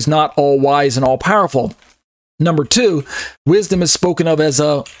therefore he's not all wise and all powerful. Number two, wisdom is spoken of as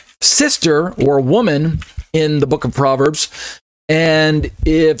a sister or a woman in the book of Proverbs. And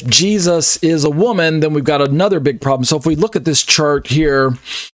if Jesus is a woman, then we've got another big problem. So if we look at this chart here,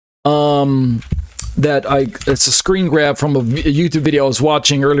 it's a screen grab from a YouTube video I was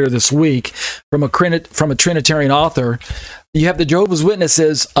watching earlier this week from a Trinitarian author. You have the Jehovah's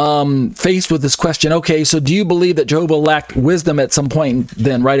Witnesses faced with this question. Okay, so do you believe that Jehovah lacked wisdom at some point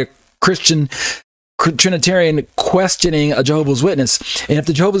then, right? A Christian Trinitarian questioning a Jehovah's Witness. And if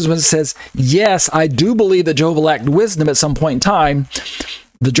the Jehovah's Witness says, yes, I do believe that Jehovah lacked wisdom at some point in time,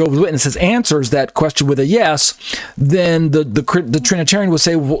 the Jehovah's Witnesses answers that question with a yes, then the Trinitarian will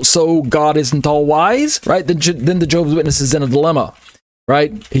say, well, so God isn't all wise, right? Then the Jehovah's Witness is in a dilemma,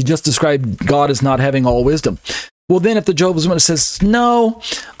 right? He just described God as not having all wisdom. Well, then if the Jehovah's Witness says, no,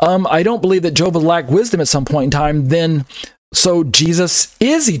 I don't believe that Jehovah lacked wisdom at some point in time, then so Jesus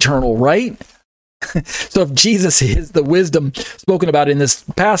is eternal, right? So if Jesus is the wisdom spoken about in this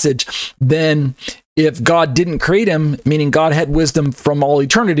passage, then if God didn't create him, meaning God had wisdom from all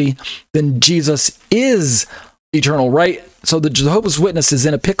eternity, then Jesus is eternal, right? So the Jehovah's Witness is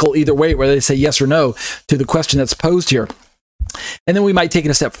in a pickle either way, whether they say yes or no to the question that's posed here. And then we might take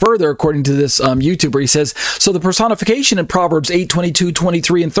it a step further, according to this YouTuber. He says, so the personification in Proverbs 8, 22,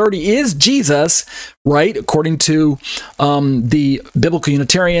 23, and 30 is Jesus, right? According to the biblical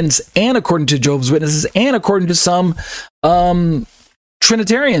Unitarians, and according to Jehovah's Witnesses, and according to some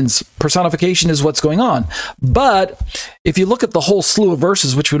Trinitarians, personification is what's going on. But if you look at the whole slew of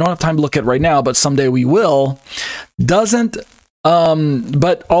verses, which we don't have time to look at right now, but someday we will,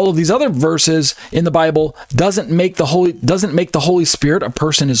 but all of these other verses in the Bible doesn't make the Holy Spirit a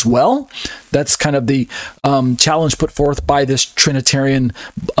person as well. That's kind of the challenge put forth by this Trinitarian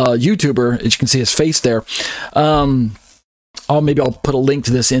YouTuber. As you can see his face there. Maybe I'll put a link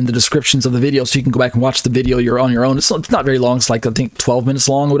to this in the descriptions of the video so you can go back and watch the video on your own. It's not very long. It's like, I think, 12 minutes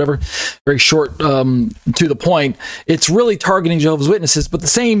long or whatever. Very short, to the point. It's really targeting Jehovah's Witnesses, but the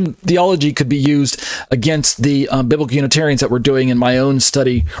same theology could be used against the biblical Unitarians that we're doing in my own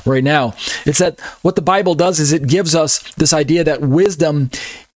study right now. It's that what the Bible does is it gives us this idea that wisdom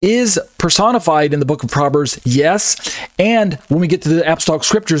is personified in the book of Proverbs, yes. And when we get to the Apostolic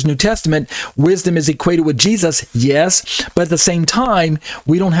Scriptures, New Testament, wisdom is equated with Jesus, yes. But at the same time,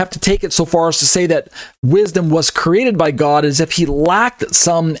 we don't have to take it so far as to say that wisdom was created by God as if he lacked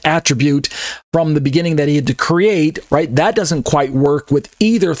some attribute from the beginning that he had to create, right? That doesn't quite work with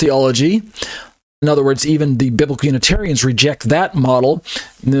either theology. In other words, even the biblical Unitarians reject that model.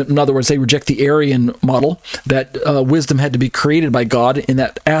 In other words, they reject the Arian model that wisdom had to be created by God in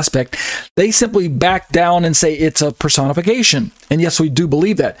that aspect. They simply back down and say it's a personification. And yes, we do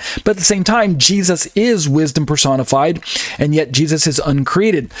believe that. But at the same time, Jesus is wisdom personified, and yet Jesus is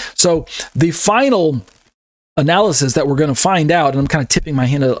uncreated. So the final analysis that we're going to find out, and I'm kind of tipping my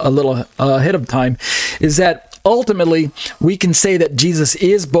hand a little ahead of time, is that ultimately, we can say that Jesus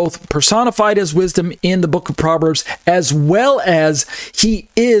is both personified as wisdom in the book of Proverbs, as well as he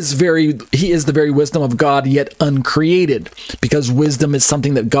is the very wisdom of God, yet uncreated, because wisdom is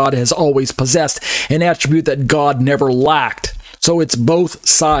something that God has always possessed, an attribute that God never lacked. So it's both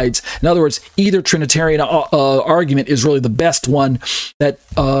sides. In other words, either Trinitarian argument is really the best one that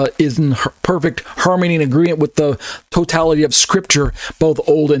is in perfect harmony and agreement with the totality of Scripture, both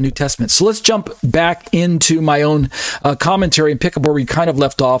Old and New Testament. So let's jump back into my own commentary and pick up where we kind of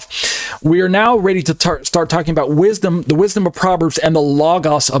left off. We are now ready to start talking about wisdom, the wisdom of Proverbs, and the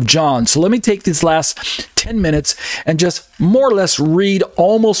Logos of John. So let me take these last 10 minutes and just more or less read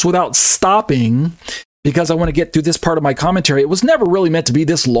almost without stopping, because I want to get through this part of my commentary. It was never really meant to be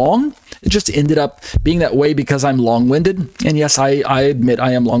this long. It just ended up being that way because I'm long-winded. And yes, I admit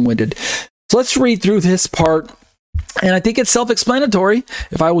I am long-winded. So let's read through this part. And I think it's self-explanatory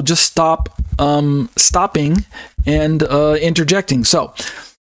if I will just stop stopping and interjecting. So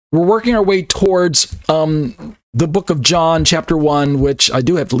we're working our way towards the book of John, chapter 1, which I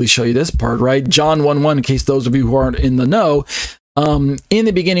do have to at least show you this part, right? John 1:1, in case those of you who aren't in the know. In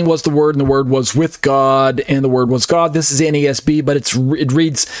the beginning was the Word, and the Word was with God, and the Word was God. This is NASB, but it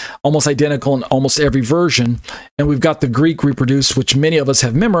reads almost identical in almost every version. And we've got the Greek reproduced, which many of us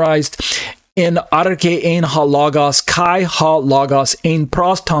have memorized. In arche ein ha logos, kai ha logos, ein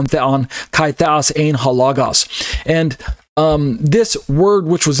pros ton theon, kai theos ein ha logos. And this Word,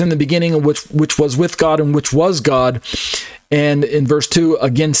 which was in the beginning, which was with God, and which was God. And in verse 2,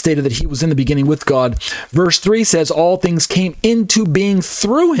 again stated that he was in the beginning with God. Verse 3 says, all things came into being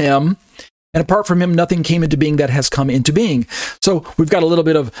through him, and apart from him, nothing came into being that has come into being. So we've got a little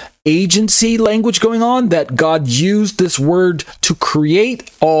bit of agency language going on, that God used this Word to create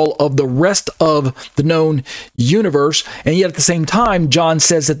all of the rest of the known universe. And yet at the same time, John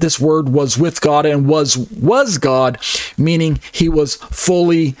says that this Word was with God and was God, meaning he was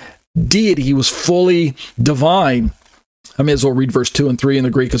fully deity, he was fully divine. I may as well read verse 2 and 3 in the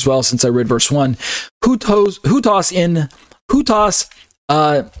Greek as well, since I read verse 1. Hutos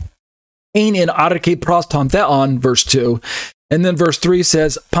ein in arche pros ton theon, verse 2. And then verse 3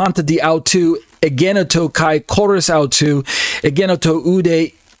 says, Panta di autu, egeneto kai chorus autu, egeneto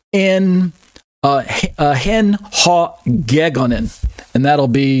ude in hen ha gegonen. And that'll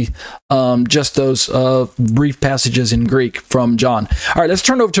be just those brief passages in Greek from John. All right, let's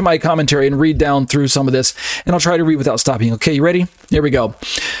turn over to my commentary and read down through some of this, and I'll try to read without stopping. Okay, you ready? Here we go.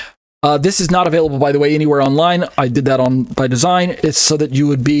 This is not available, by the way, anywhere online. I did that by design. It's so that you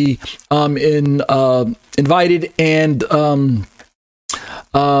would be invited and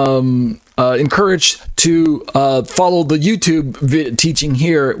encouraged to follow the YouTube teaching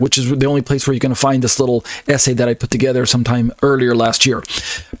here, which is the only place where you're going to find this little essay that I put together sometime earlier last year.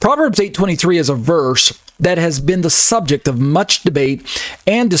 Proverbs 8:23 is a verse that has been the subject of much debate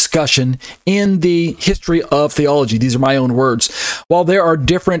and discussion in the history of theology. These are my own words. While there are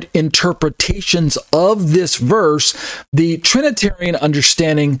different interpretations of this verse, the Trinitarian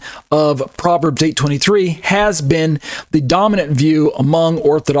understanding of Proverbs 8:23 has been the dominant view among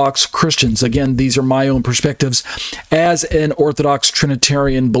Orthodox Christians. Again, these are my own perspectives as an Orthodox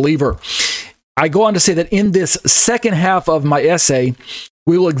Trinitarian believer. I go on to say that in this second half of my essay,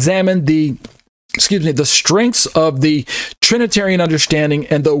 we will examine the strengths of the Trinitarian understanding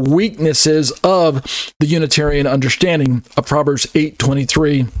and the weaknesses of the Unitarian understanding of Proverbs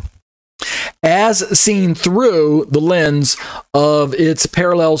 8:23, as seen through the lens of its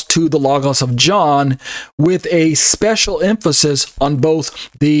parallels to the Logos of John, with a special emphasis on both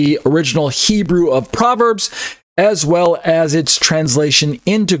the original Hebrew of Proverbs as well as its translation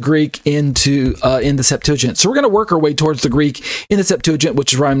into Greek in the Septuagint. So we're going to work our way towards the Greek in the Septuagint,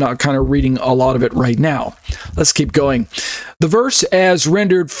 which is why I'm not kind of reading a lot of it right now. Let's keep going. The verse as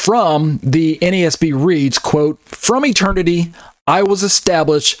rendered from the NASB reads, quote, "From eternity I was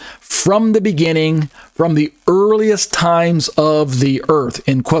established from the beginning, from the earliest times of the earth,"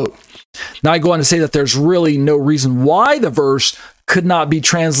 end quote. Now I go on to say that there's really no reason why the verse could not be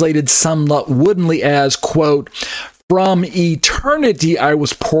translated somewhat woodenly as, quote, "From eternity I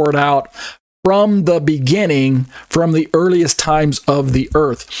was poured out, from the beginning, from the earliest times of the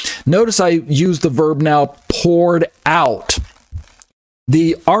earth." Notice I use the verb now, poured out.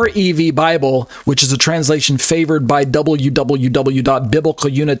 The REV Bible, which is a translation favored by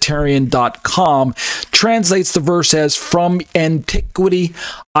www.biblicalunitarian.com, translates the verse as, "From antiquity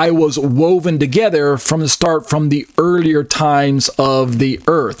I was woven together, from the start, from the earlier times of the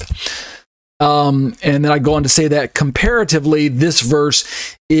earth." And then I go on to say that comparatively, this verse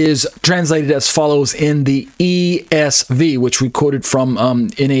is translated as follows in the ESV, which we quoted from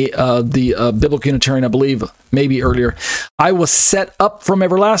the Biblical Unitarian, I believe, maybe earlier. "I was set up from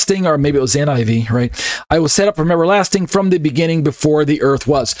everlasting," or maybe it was NIV, right? "I was set up from everlasting, from the beginning, before the earth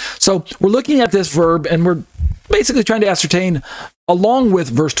was." So we're looking at this verb, and we're basically trying to ascertain, along with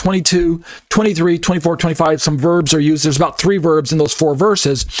verse 22, 23, 24, 25, some verbs are used. There's about 3 verbs in those 4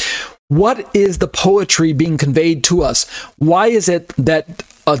 verses. What is the poetry being conveyed to us? Why is it that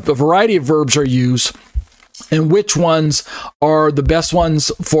a variety of verbs are used, and which ones are the best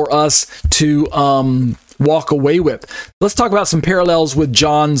ones for us to walk away with? Let's talk about some parallels with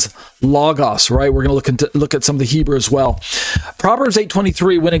John's Logos, right? We're going to look at some of the Hebrew as well. Proverbs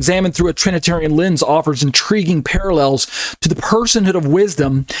 8:23, when examined through a Trinitarian lens, offers intriguing parallels to the personhood of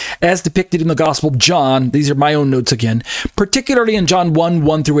wisdom as depicted in the Gospel of John. These are my own notes again, particularly in John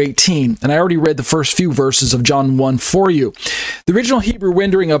 1 through 18. And I already read the first few verses of John 1 for you. The original Hebrew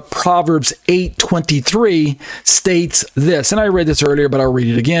rendering of Proverbs 8:23 states this, and I read this earlier, but I'll read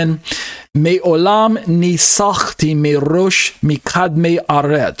it again. "Me'olam nisachti merosh mikadme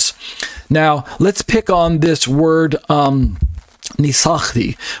aretz." Now, let's pick on this word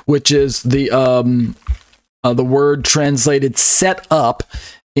nisachti, which is the word translated set up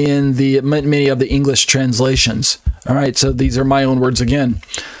in the many of the English translations. All right, so these are my own words again.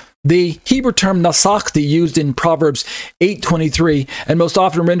 The Hebrew term nasachti, used in Proverbs 8:23, and most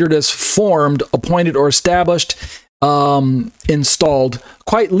often rendered as formed, appointed, or established, installed,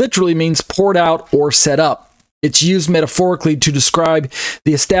 quite literally means poured out or set up. It's used metaphorically to describe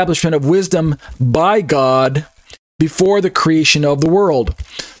the establishment of wisdom by God before the creation of the world.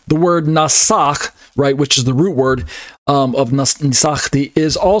 The word nasach, right, which is the root word of nisachti,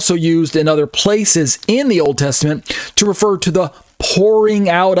 is also used in other places in the Old Testament to refer to the pouring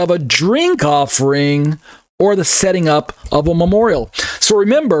out of a drink offering or the setting up of a memorial. So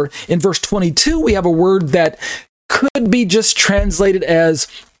remember, in verse 22, we have a word that could be just translated as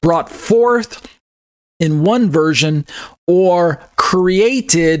brought forth in one version, or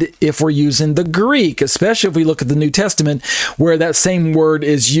created if we're using the Greek, especially if we look at the New Testament, where that same word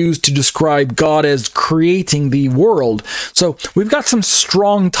is used to describe God as creating the world. So we've got some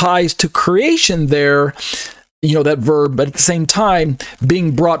strong ties to creation there, that verb, but at the same time,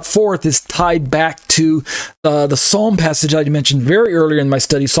 being brought forth is tied back to the Psalm passage I mentioned very earlier in my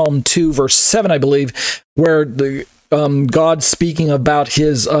study, Psalm 2, verse 7, I believe, where God speaking about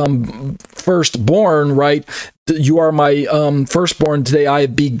his firstborn, right? You are my firstborn, today I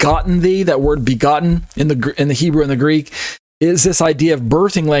have begotten thee. That word begotten in the Hebrew and the Greek is this idea of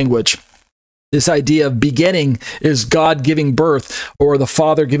birthing language. This idea of begetting is God giving birth, or the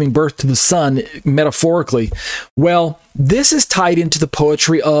Father giving birth to the Son, metaphorically. Well, this is tied into the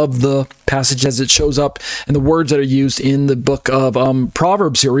poetry of the passage as it shows up and the words that are used in the book of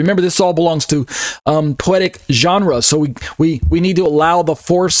Proverbs here. Remember, this all belongs to poetic genre, so we need to allow the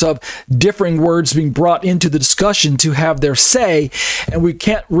force of differing words being brought into the discussion to have their say, and we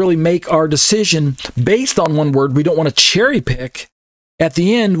can't really make our decision based on one word. We don't want to cherry pick. At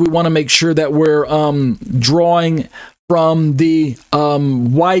the end, we want to make sure that we're drawing from the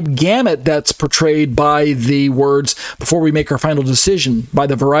wide gamut that's portrayed by the words before we make our final decision, by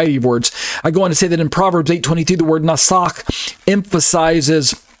the variety of words. I go on to say that in Proverbs 8:22, the word nasach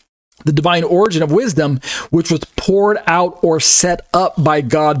emphasizes the divine origin of wisdom, which was poured out or set up by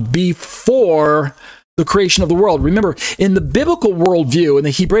God before the creation of the world. Remember, in the biblical worldview, in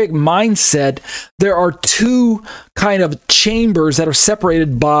the Hebraic mindset, there are two kind of chambers that are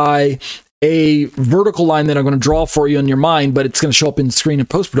separated by a vertical line that I'm going to draw for you in your mind, but it's going to show up in screen and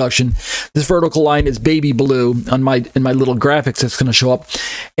post-production. This vertical line is baby blue in my little graphics that's going to show up.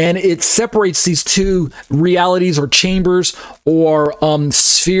 And it separates these two realities or chambers or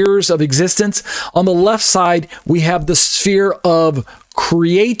spheres of existence. On the left side, we have the sphere of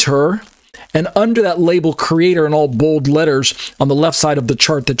creator. And under that label creator in all bold letters on the left side of the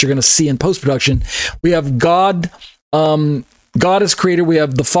chart that you're going to see in post-production, we have God. God is creator. We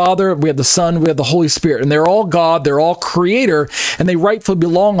have the Father, we have the Son, we have the Holy Spirit. And they're all God, they're all creator, and they rightfully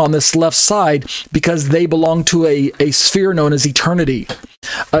belong on this left side because they belong to a sphere known as eternity.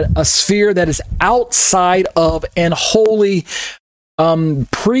 A sphere that is outside of and wholly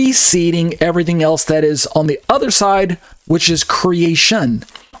preceding everything else that is on the other side, which is creation,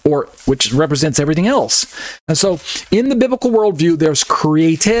 or which represents everything else. And so in the biblical worldview, there's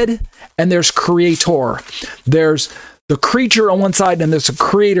created and there's creator. There's the creature on one side and there's a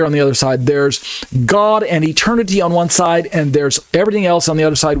creator on the other side. There's God and eternity on one side, and there's everything else on the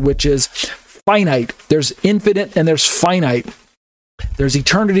other side, which is finite. There's infinite and there's finite. There's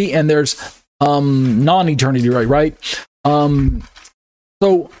eternity and there's non-eternity, right?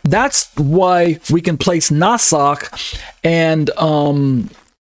 So that's why we can place nasach and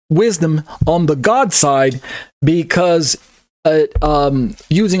wisdom on the God side, because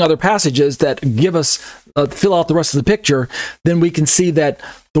using other passages that give us fill out the rest of the picture, then we can see that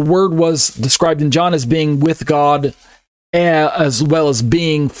the word was described in John as being with God, as well as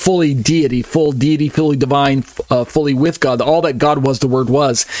being fully deity, fully divine, fully with God. All that God was, the word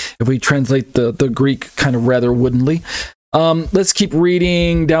was, if we translate the Greek kind of rather woodenly. Let's keep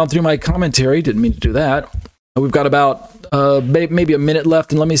reading down through my commentary. Didn't mean to do that. We've got about maybe a minute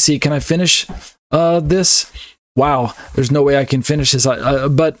left, and let me see. Can I finish this? Wow, there's no way I can finish this,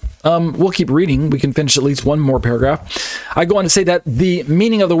 but we'll keep reading. We can finish at least one more paragraph. I go on to say that the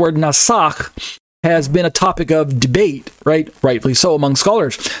meaning of the word nasach has been a topic of debate, right? Rightfully so, among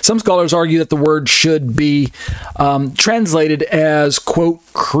scholars. Some scholars argue that the word should be translated as, quote,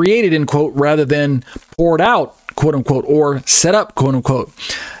 created, end quote, rather than poured out, quote unquote, or set up, quote unquote.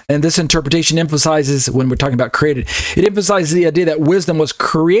 And this interpretation emphasizes, when we're talking about created, it emphasizes the idea that wisdom was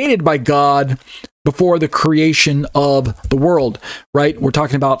created by God before the creation of the world, right? We're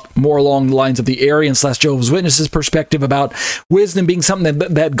talking about more along the lines of the Arian/Jehovah's Witnesses perspective about wisdom being something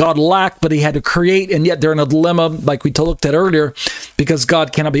that God lacked, but he had to create, and yet they're in a dilemma, like we looked at earlier, because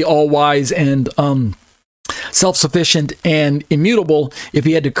God cannot be all-wise and self-sufficient and immutable if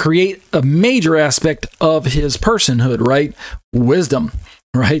he had to create a major aspect of his personhood, right? Wisdom,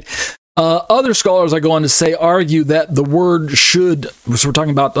 right? Other scholars, I go on to say, argue that the word should, so we're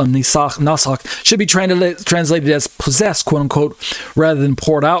talking about nasach, should be translated as possessed, quote unquote, rather than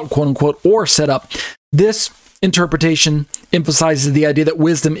poured out, quote unquote, or set up. This interpretation emphasizes the idea that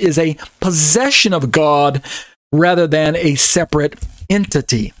wisdom is a possession of God rather than a separate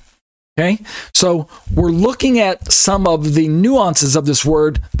entity. Okay, so we're looking at some of the nuances of this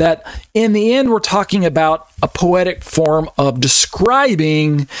word that in the end we're talking about a poetic form of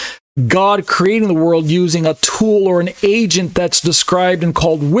describing God creating the world using a tool or an agent that's described and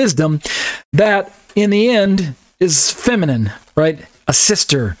called wisdom that in the end is feminine, right? A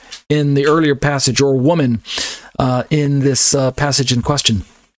sister in the earlier passage, or a woman in this passage in question.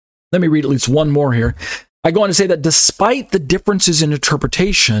 Let me read at least one more here. I go on to say that despite the differences in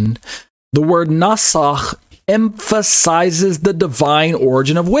interpretation, the word nasach emphasizes the divine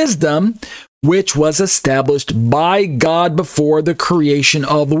origin of wisdom, which was established by God before the creation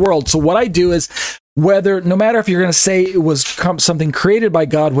of the world. So what I do is, no matter if you're going to say it was something created by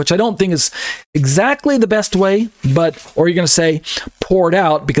God, which I don't think is exactly the best way, or you're going to say poured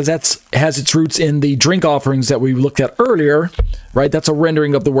out, because that has its roots in the drink offerings that we looked at earlier, right? That's a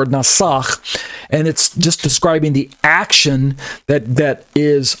rendering of the word nasach, and it's just describing the action that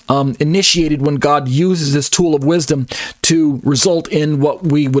is initiated when God uses this tool of wisdom to result in what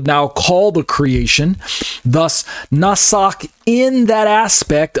we would now call the creation. Thus, nasach, in that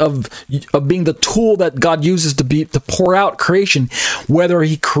aspect of being the tool that God uses to pour out creation, whether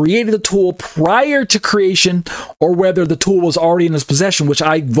he created the tool prior to creation or whether the tool was already in his possession, which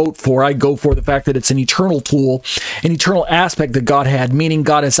I vote for. I go for the fact that it's an eternal tool, an eternal aspect that God had, meaning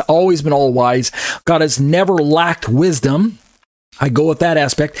God has always been all-wise. God has never lacked wisdom. I go with that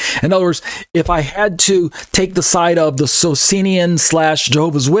aspect. In other words, if I had to take the side of the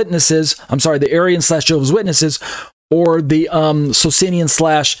Socinian/Jehovah's Witnesses, the Arian/Jehovah's Witnesses, or the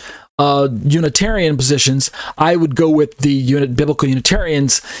Socinian/Unitarian positions, I would go with the biblical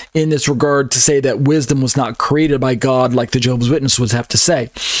Unitarians in this regard to say that wisdom was not created by God like the Jehovah's Witnesses would have to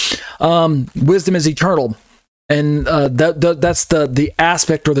say. Wisdom is eternal. And that's the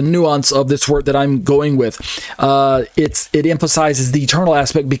aspect or the nuance of this word that I'm going with. It emphasizes the eternal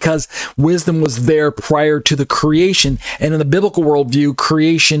aspect because wisdom was there prior to the creation. And in the biblical worldview,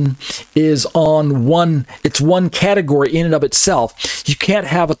 creation is one category in and of itself. You can't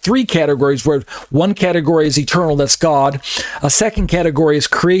have three categories where one category is eternal, that's God. A second category is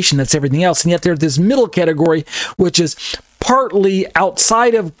creation, that's everything else. And yet there's this middle category, which is partly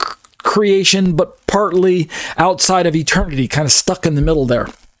outside of creation, but partly outside of eternity, kind of stuck in the middle there.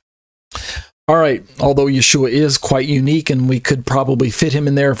 All right, although Yeshua is quite unique, and we could probably fit him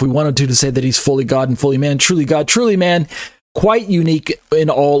in there if we wanted to say that he's fully God and fully man, truly God, truly man, quite unique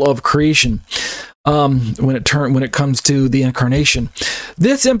in all of creation. When it comes to the incarnation,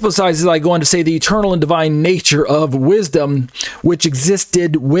 this emphasizes, I go on to say, the eternal and divine nature of wisdom, which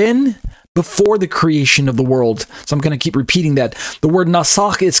existed when? Before the creation of the world. So I'm going to keep repeating that. The word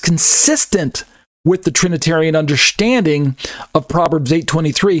nasach is consistent with the Trinitarian understanding of Proverbs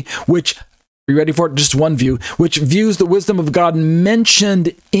 8:23, which, are you ready for it? Just one view, which views the wisdom of God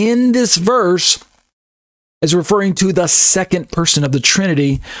mentioned in this verse as referring to the second person of the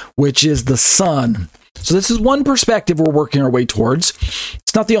Trinity, which is the Son. So this is one perspective we're working our way towards.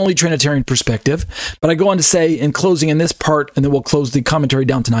 It's not the only Trinitarian perspective, but I go on to say, in closing in this part, and then we'll close the commentary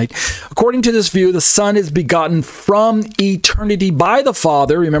down tonight, according to this view, the Son is begotten from eternity by the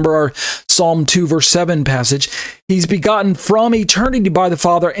Father. Remember our Psalm 2 verse 7 passage. He's begotten from eternity by the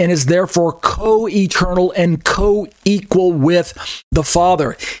Father and is therefore co-eternal and co-equal with the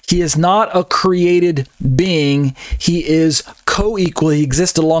Father. He is not a created being. He is co-equal. He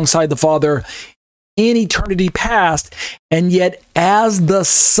exists alongside the Father in eternity past, and yet as the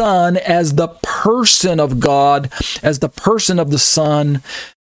Son, as the person of God, as the person of the Son,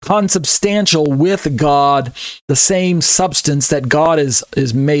 consubstantial with God, the same substance that God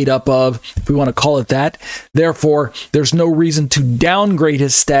is made up of, if we want to call it that. Therefore, there's no reason to downgrade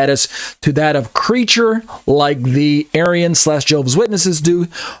his status to that of creature like the Arian/Jehovah's Witnesses do,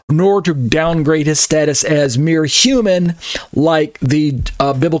 nor to downgrade his status as mere human like the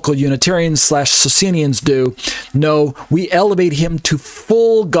biblical Unitarians/Socinians do. No, we elevate him to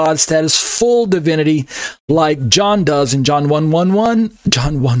full God status, full divinity, like John does in John 1:1.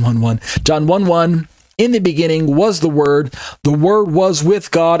 John 1:1. In the beginning was the Word was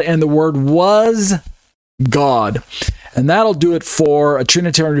with God, and the Word was God. And that'll do it for a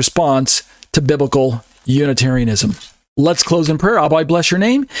Trinitarian response to biblical Unitarianism. Let's close in prayer. Abba, I bless your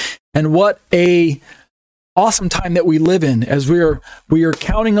name. And what a awesome time that we live in as we are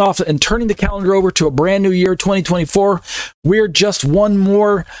counting off and turning the calendar over to a brand new year, 2024. We're just one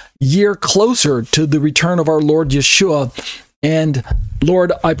more year closer to the return of our Lord Yeshua. And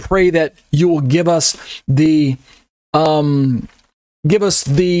Lord, I pray that you will give us the what's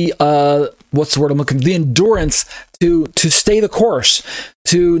the word I'm looking for? The endurance to stay the course,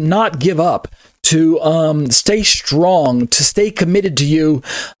 to not give up, to stay strong, to stay committed to you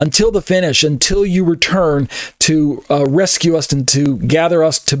until the finish, until you return to rescue us and to gather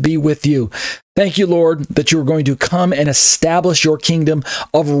us to be with you. Thank you, Lord, that you are going to come and establish your kingdom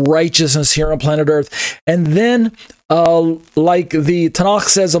of righteousness here on planet Earth. And then, like the Tanakh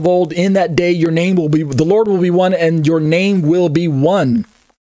says of old, in that day your name will be, the Lord will be one, and your name will be one.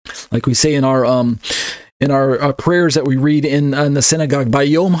 Like we say in our prayers that we read in the synagogue,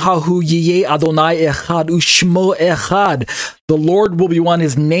 Bayom hahu yiyeh Adonai echad ushmo echad. The Lord will be one.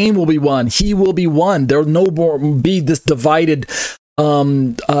 His name will be one. He will be one. There will no more be this divided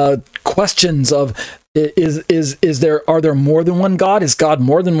questions of are there more than one God? Is God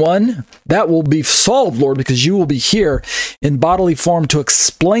more than one? That will be solved, Lord, because you will be here in bodily form to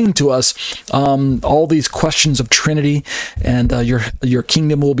explain to us all these questions of Trinity, and your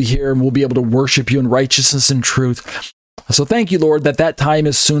kingdom will be here, and we'll be able to worship you in righteousness and truth. So thank you, Lord, that time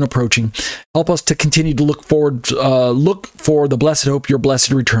is soon approaching. Help us to continue to look for the blessed hope, your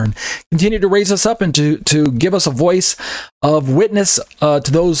blessed return. Continue to raise us up and to give us a voice of witness to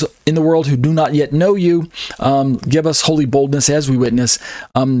those in the world who do not yet know you. Give us holy boldness as we witness,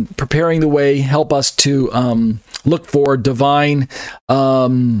 preparing the way. Help us to look for divine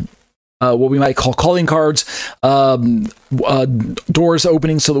what we might call calling cards, doors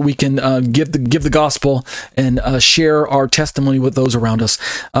opening so that we can give the gospel and share our testimony with those around us.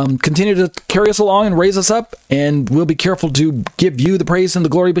 Continue to carry us along and raise us up, and we'll be careful to give you the praise and the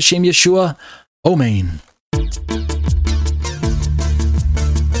glory. B'Shem Yeshua. Amen.